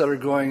events that are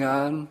going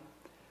on.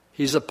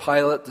 He's a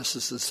pilot. This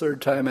is his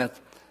third time at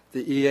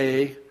the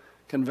EAA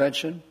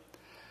convention.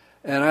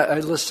 And I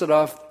listed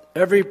off,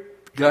 every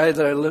guy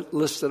that I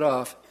listed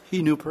off,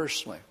 he knew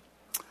personally.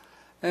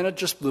 And it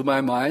just blew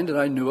my mind, and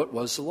I knew it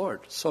was the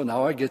Lord. So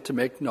now I get to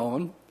make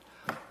known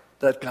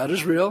that God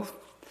is real.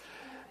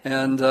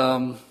 And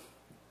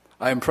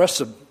I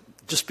impressed him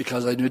just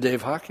because I knew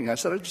Dave Hawking. I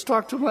said, I just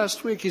talked to him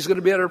last week. He's going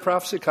to be at our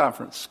prophecy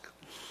conference.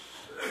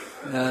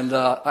 And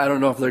I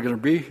don't know if they're going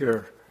to be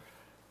here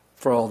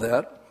for all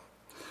that.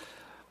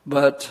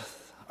 But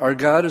our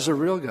God is a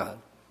real God.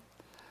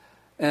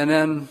 And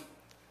then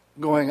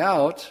going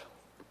out,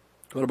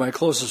 one of my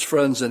closest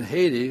friends in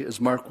Haiti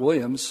is Mark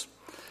Williams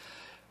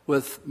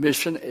with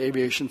Mission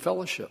Aviation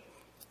Fellowship.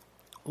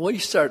 We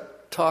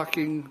start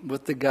talking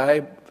with the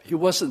guy. He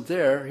wasn't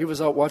there. He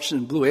was out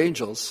watching Blue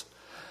Angels.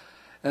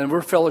 And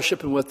we're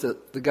fellowshipping with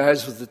the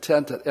guys with the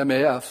tent at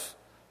MAF.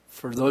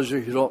 For those of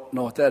you who don't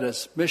know what that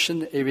is,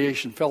 Mission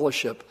Aviation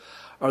Fellowship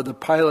are the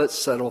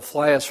pilots that will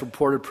fly us from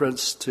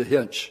Port-au-Prince to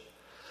Hinch.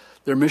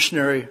 They're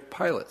missionary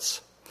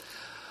pilots.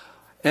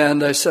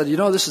 And I said,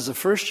 this is the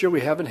first year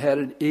we haven't had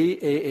an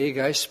EAA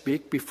guy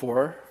speak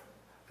before.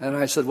 And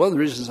I said, one of the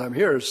reasons I'm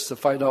here is to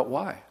find out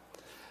why. And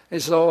he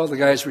said, the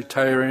guy's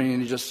retiring,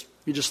 and he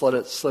just let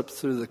it slip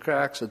through the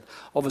cracks. And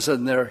all of a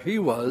sudden there he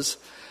was,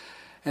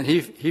 and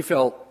he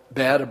felt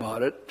bad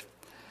about it.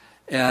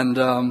 And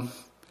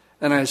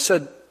I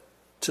said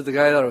to the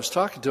guy that I was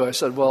talking to, I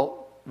said,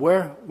 well,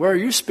 where are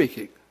you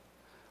speaking?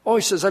 Oh,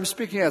 he says, I'm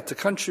speaking at the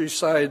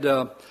Countryside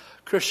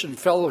Christian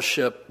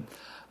Fellowship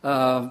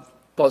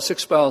about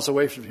 6 miles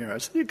away from here. I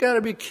said, you got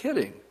to be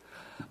kidding.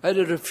 I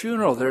did a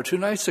funeral there 2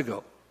 nights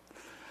ago.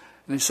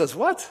 And he says,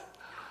 what?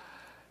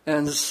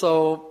 And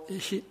so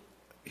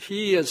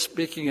he is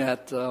speaking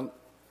at the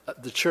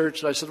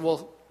church. And I said,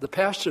 well, the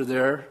pastor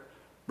there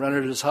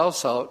rented his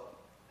house out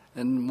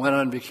and went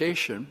on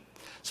vacation.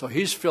 So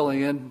he's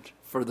filling in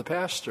for the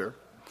pastor.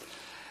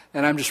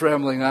 And I'm just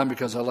rambling on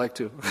because I like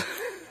to.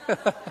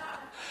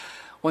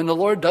 When the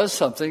Lord does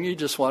something, you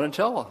just want to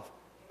tell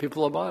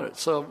people about it.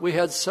 So we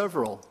had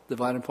several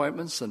divine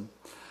appointments, and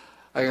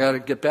I got to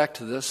get back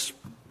to this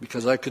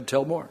because I could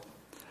tell more.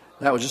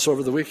 That was just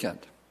over the weekend.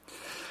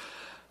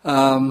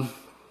 Do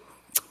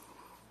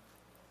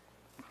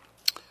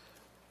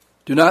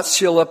not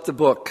seal up the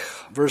book.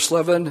 Verse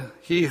 11,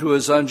 he who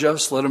is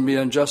unjust, let him be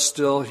unjust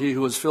still. He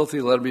who is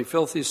filthy, let him be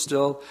filthy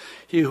still.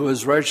 He who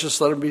is righteous,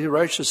 let him be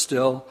righteous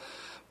still.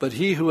 But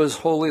he who is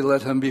holy,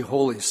 let him be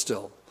holy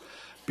still.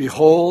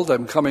 Behold,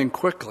 I'm coming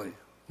quickly.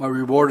 My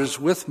reward is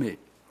with me,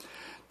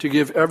 to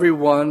give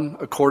everyone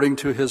according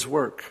to his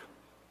work.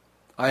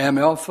 I am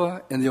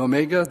Alpha and the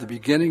Omega, the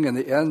beginning and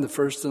the end, the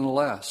first and the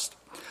last.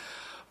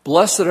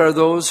 Blessed are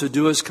those who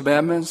do his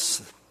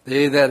commandments,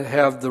 they that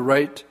have the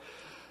right,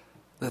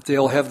 that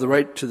they'll have the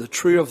right to the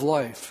tree of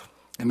life,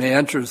 and may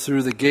enter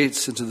through the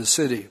gates into the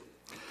city.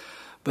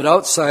 But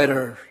outside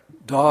are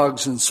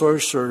dogs and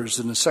sorcerers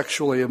and the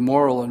sexually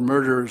immoral and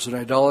murderers and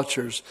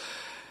idolaters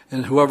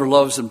and whoever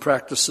loves and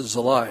practices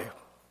a lie.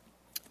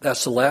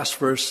 That's the last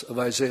verse of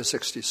Isaiah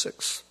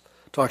 66,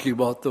 talking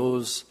about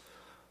those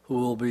who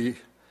will be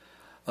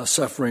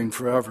suffering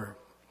forever.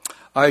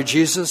 I,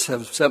 Jesus,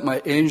 have sent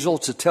my angel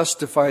to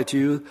testify to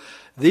you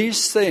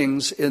these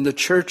things in the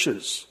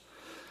churches.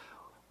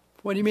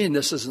 What do you mean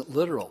this isn't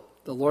literal?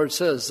 The Lord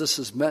says this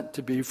is meant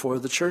to be for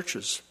the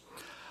churches.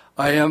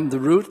 I am the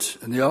root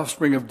and the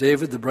offspring of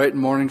David, the bright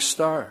and morning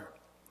star.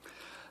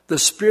 The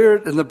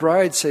Spirit and the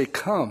bride say,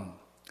 come.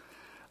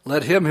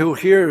 Let him who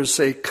hears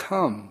say,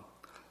 come.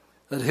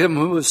 Let him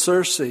who is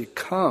thirsty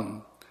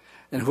come.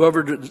 And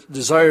whoever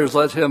desires,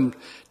 let him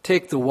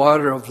take the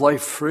water of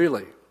life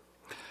freely.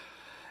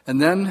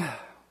 And then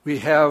we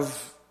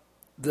have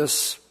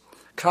this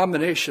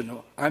combination.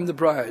 I'm the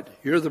bride,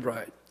 you're the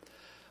bride.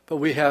 But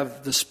we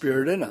have the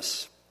Spirit in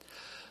us.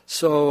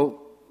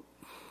 So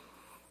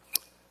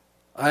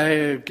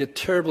I get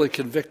terribly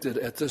convicted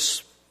at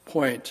this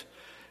point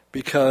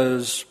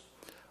because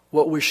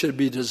what we should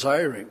be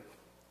desiring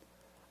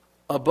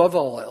above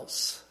all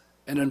else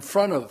and in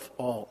front of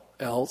all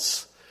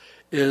else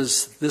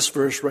is this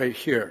verse right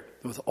here.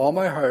 With all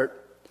my heart,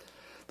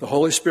 the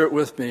Holy Spirit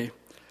with me,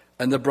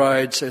 and the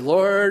bride say,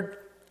 Lord,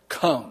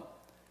 come,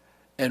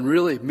 and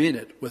really mean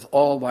it with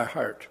all my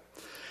heart.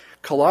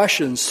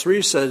 Colossians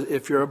 3 said,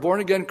 if you're a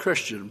born-again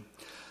Christian,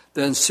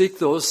 then seek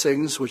those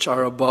things which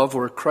are above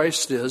where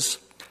Christ is,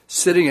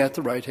 sitting at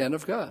the right hand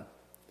of God.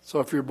 So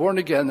if you're born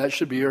again, that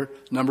should be your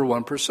number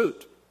one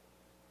pursuit.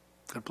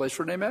 Good place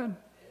for an amen?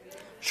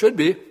 Should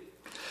be.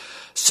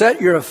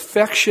 Set your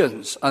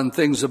affections on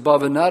things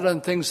above and not on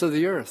things of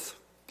the earth.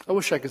 I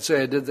wish I could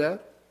say I did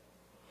that.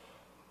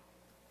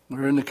 We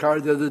were in the car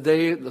the other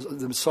day,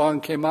 the song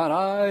came on,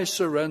 I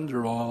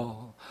surrender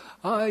all,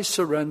 I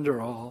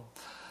surrender all.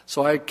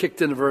 So I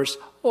kicked in the verse,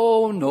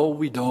 oh no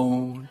we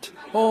don't,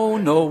 oh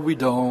no we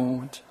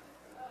don't.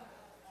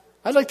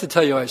 I'd like to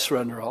tell you I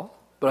surrender all,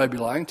 but I'd be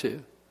lying to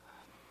you.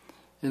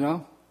 You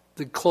know,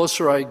 the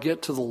closer I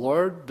get to the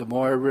Lord, the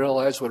more I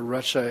realize what a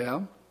wretch I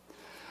am.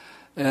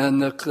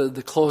 And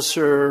the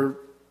closer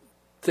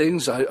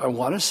things, I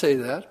want to say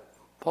that.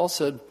 Paul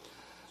said,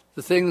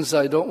 the things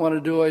I don't want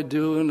to do, I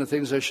do, and the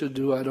things I should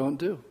do, I don't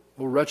do.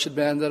 Oh, wretched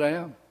man that I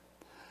am.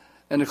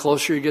 And the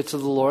closer you get to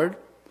the Lord,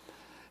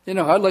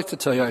 I'd like to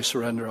tell you I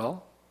surrender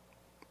all.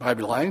 I'd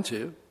be lying to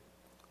you.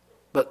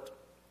 But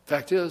the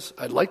fact is,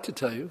 I'd like to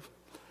tell you.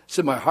 It's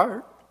in my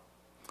heart.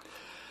 It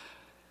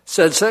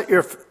said, set your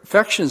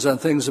affections on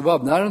things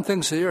above, not on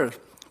things of the earth.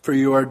 For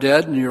you are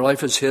dead, and your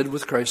life is hid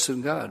with Christ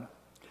in God.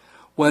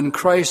 When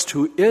Christ,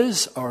 who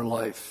is our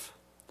life,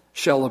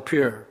 shall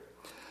appear,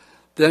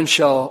 then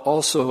shall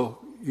also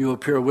you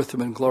appear with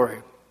him in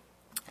glory.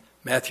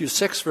 Matthew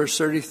 6, verse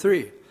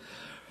 33.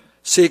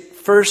 Seek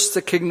first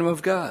the kingdom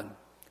of God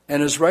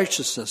and his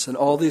righteousness, and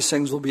all these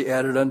things will be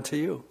added unto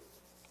you.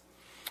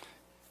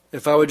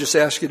 If I would just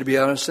ask you to be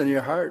honest in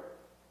your heart,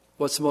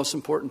 what's the most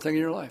important thing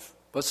in your life?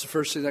 What's the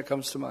first thing that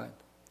comes to mind?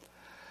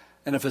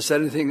 And if it's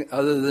anything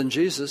other than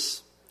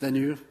Jesus, then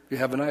you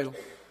have an idol.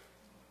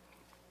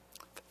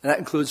 And that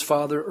includes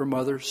father or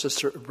mother,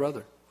 sister or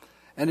brother.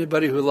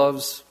 Anybody who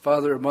loves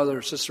father or mother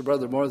or sister or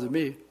brother more than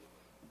me,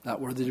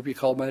 not worthy to be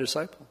called my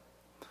disciple.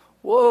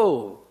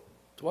 Whoa,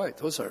 Dwight,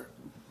 those are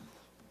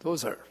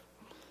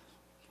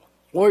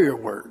warrior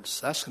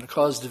words. That's going to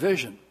cause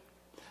division.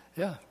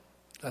 Yeah,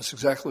 that's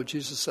exactly what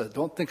Jesus said.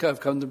 Don't think I've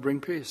come to bring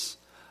peace.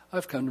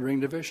 I've come to bring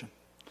division.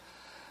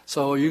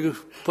 So you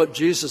put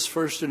Jesus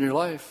first in your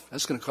life,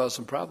 that's going to cause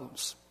some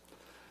problems.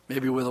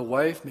 Maybe with a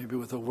wife, maybe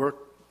with a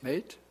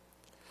workmate.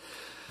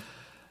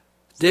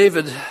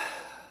 David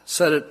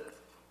said it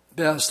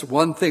best,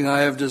 one thing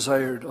I have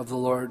desired of the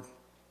Lord,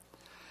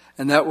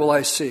 and that will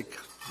I seek,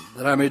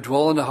 that I may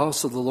dwell in the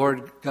house of the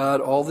Lord God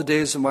all the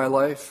days of my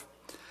life,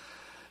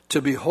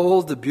 to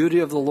behold the beauty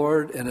of the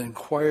Lord and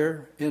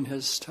inquire in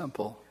his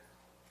temple.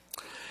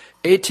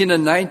 18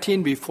 and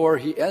 19, before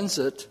he ends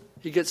it,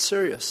 he gets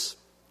serious.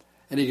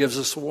 And he gives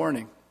us a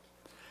warning.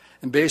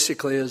 And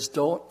basically is,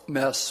 don't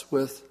mess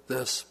with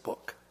this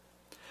book.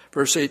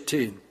 Verse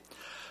 18,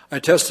 I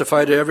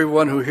testify to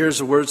everyone who hears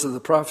the words of the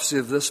prophecy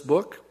of this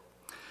book.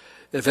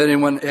 If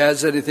anyone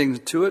adds anything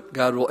to it,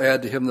 God will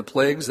add to him the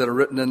plagues that are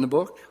written in the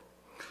book.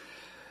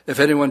 If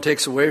anyone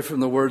takes away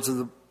from the words of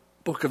the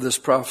book of this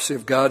prophecy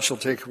of God, shall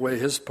take away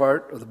his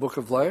part of the book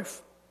of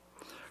life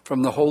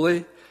from the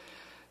holy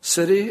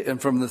city and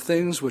from the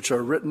things which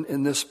are written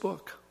in this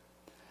book.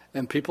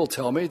 And people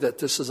tell me that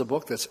this is a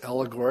book that's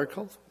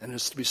allegorical and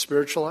is to be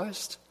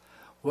spiritualized.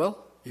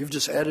 Well, you've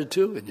just added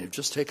to and you've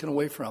just taken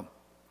away from.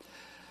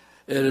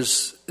 It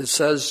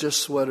says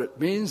just what it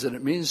means, and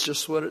it means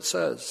just what it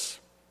says.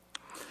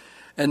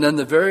 And then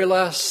the very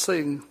last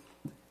thing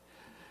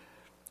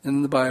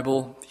in the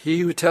Bible, he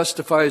who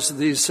testifies to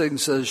these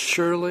things says,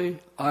 surely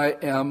I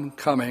am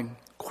coming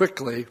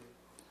quickly.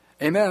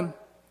 Amen.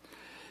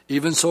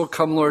 Even so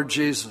come, Lord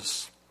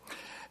Jesus.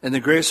 And the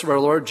grace of our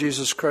Lord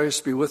Jesus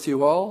Christ be with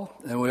you all.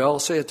 And we all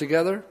say it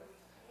together.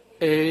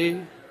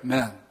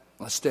 Amen.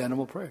 Let's stand and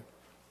we'll pray.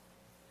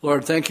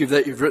 Lord, thank you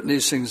that you've written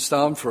these things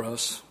down for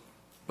us.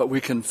 But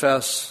we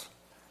confess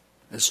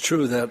it's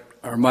true that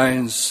our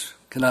minds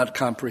cannot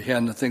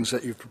comprehend the things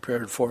that you've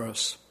prepared for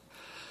us.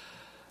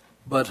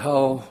 But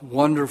how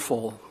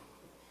wonderful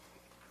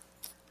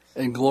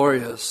and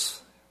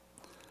glorious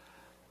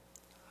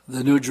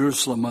the New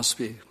Jerusalem must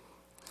be.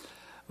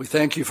 We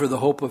thank you for the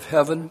hope of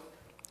heaven,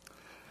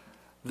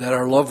 that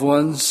our loved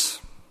ones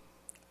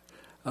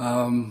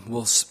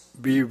will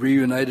be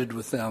reunited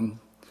with them.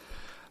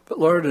 But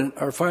Lord,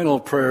 our final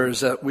prayer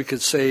is that we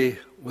could say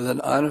with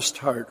an honest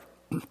heart,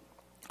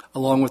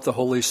 along with the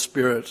Holy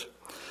Spirit,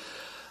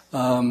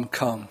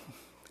 come,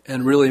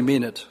 and really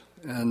mean it.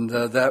 And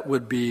that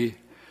would be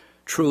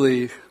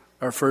truly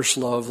our first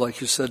love,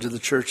 like you said to the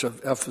church of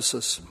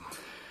Ephesus.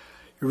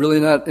 You're really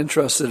not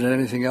interested in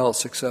anything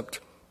else except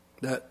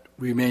that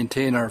we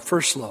maintain our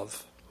first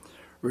love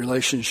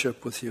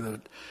relationship with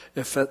you.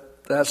 If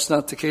that's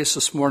not the case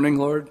this morning,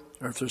 Lord,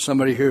 or if there's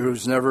somebody here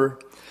who's never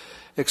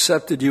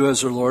accepted you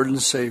as their Lord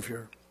and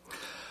Savior,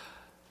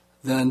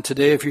 then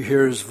today if you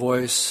hear his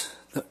voice,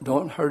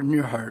 don't harden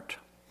your heart,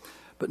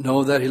 but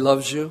know that he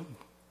loves you.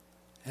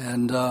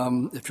 And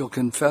if you'll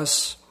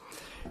confess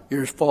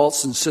your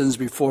faults and sins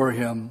before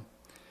him,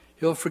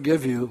 he'll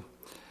forgive you,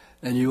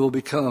 and you will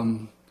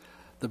become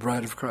the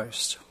bride of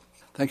Christ.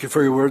 Thank you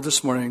for your word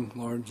this morning,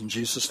 Lord. In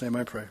Jesus' name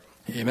I pray.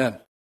 Amen.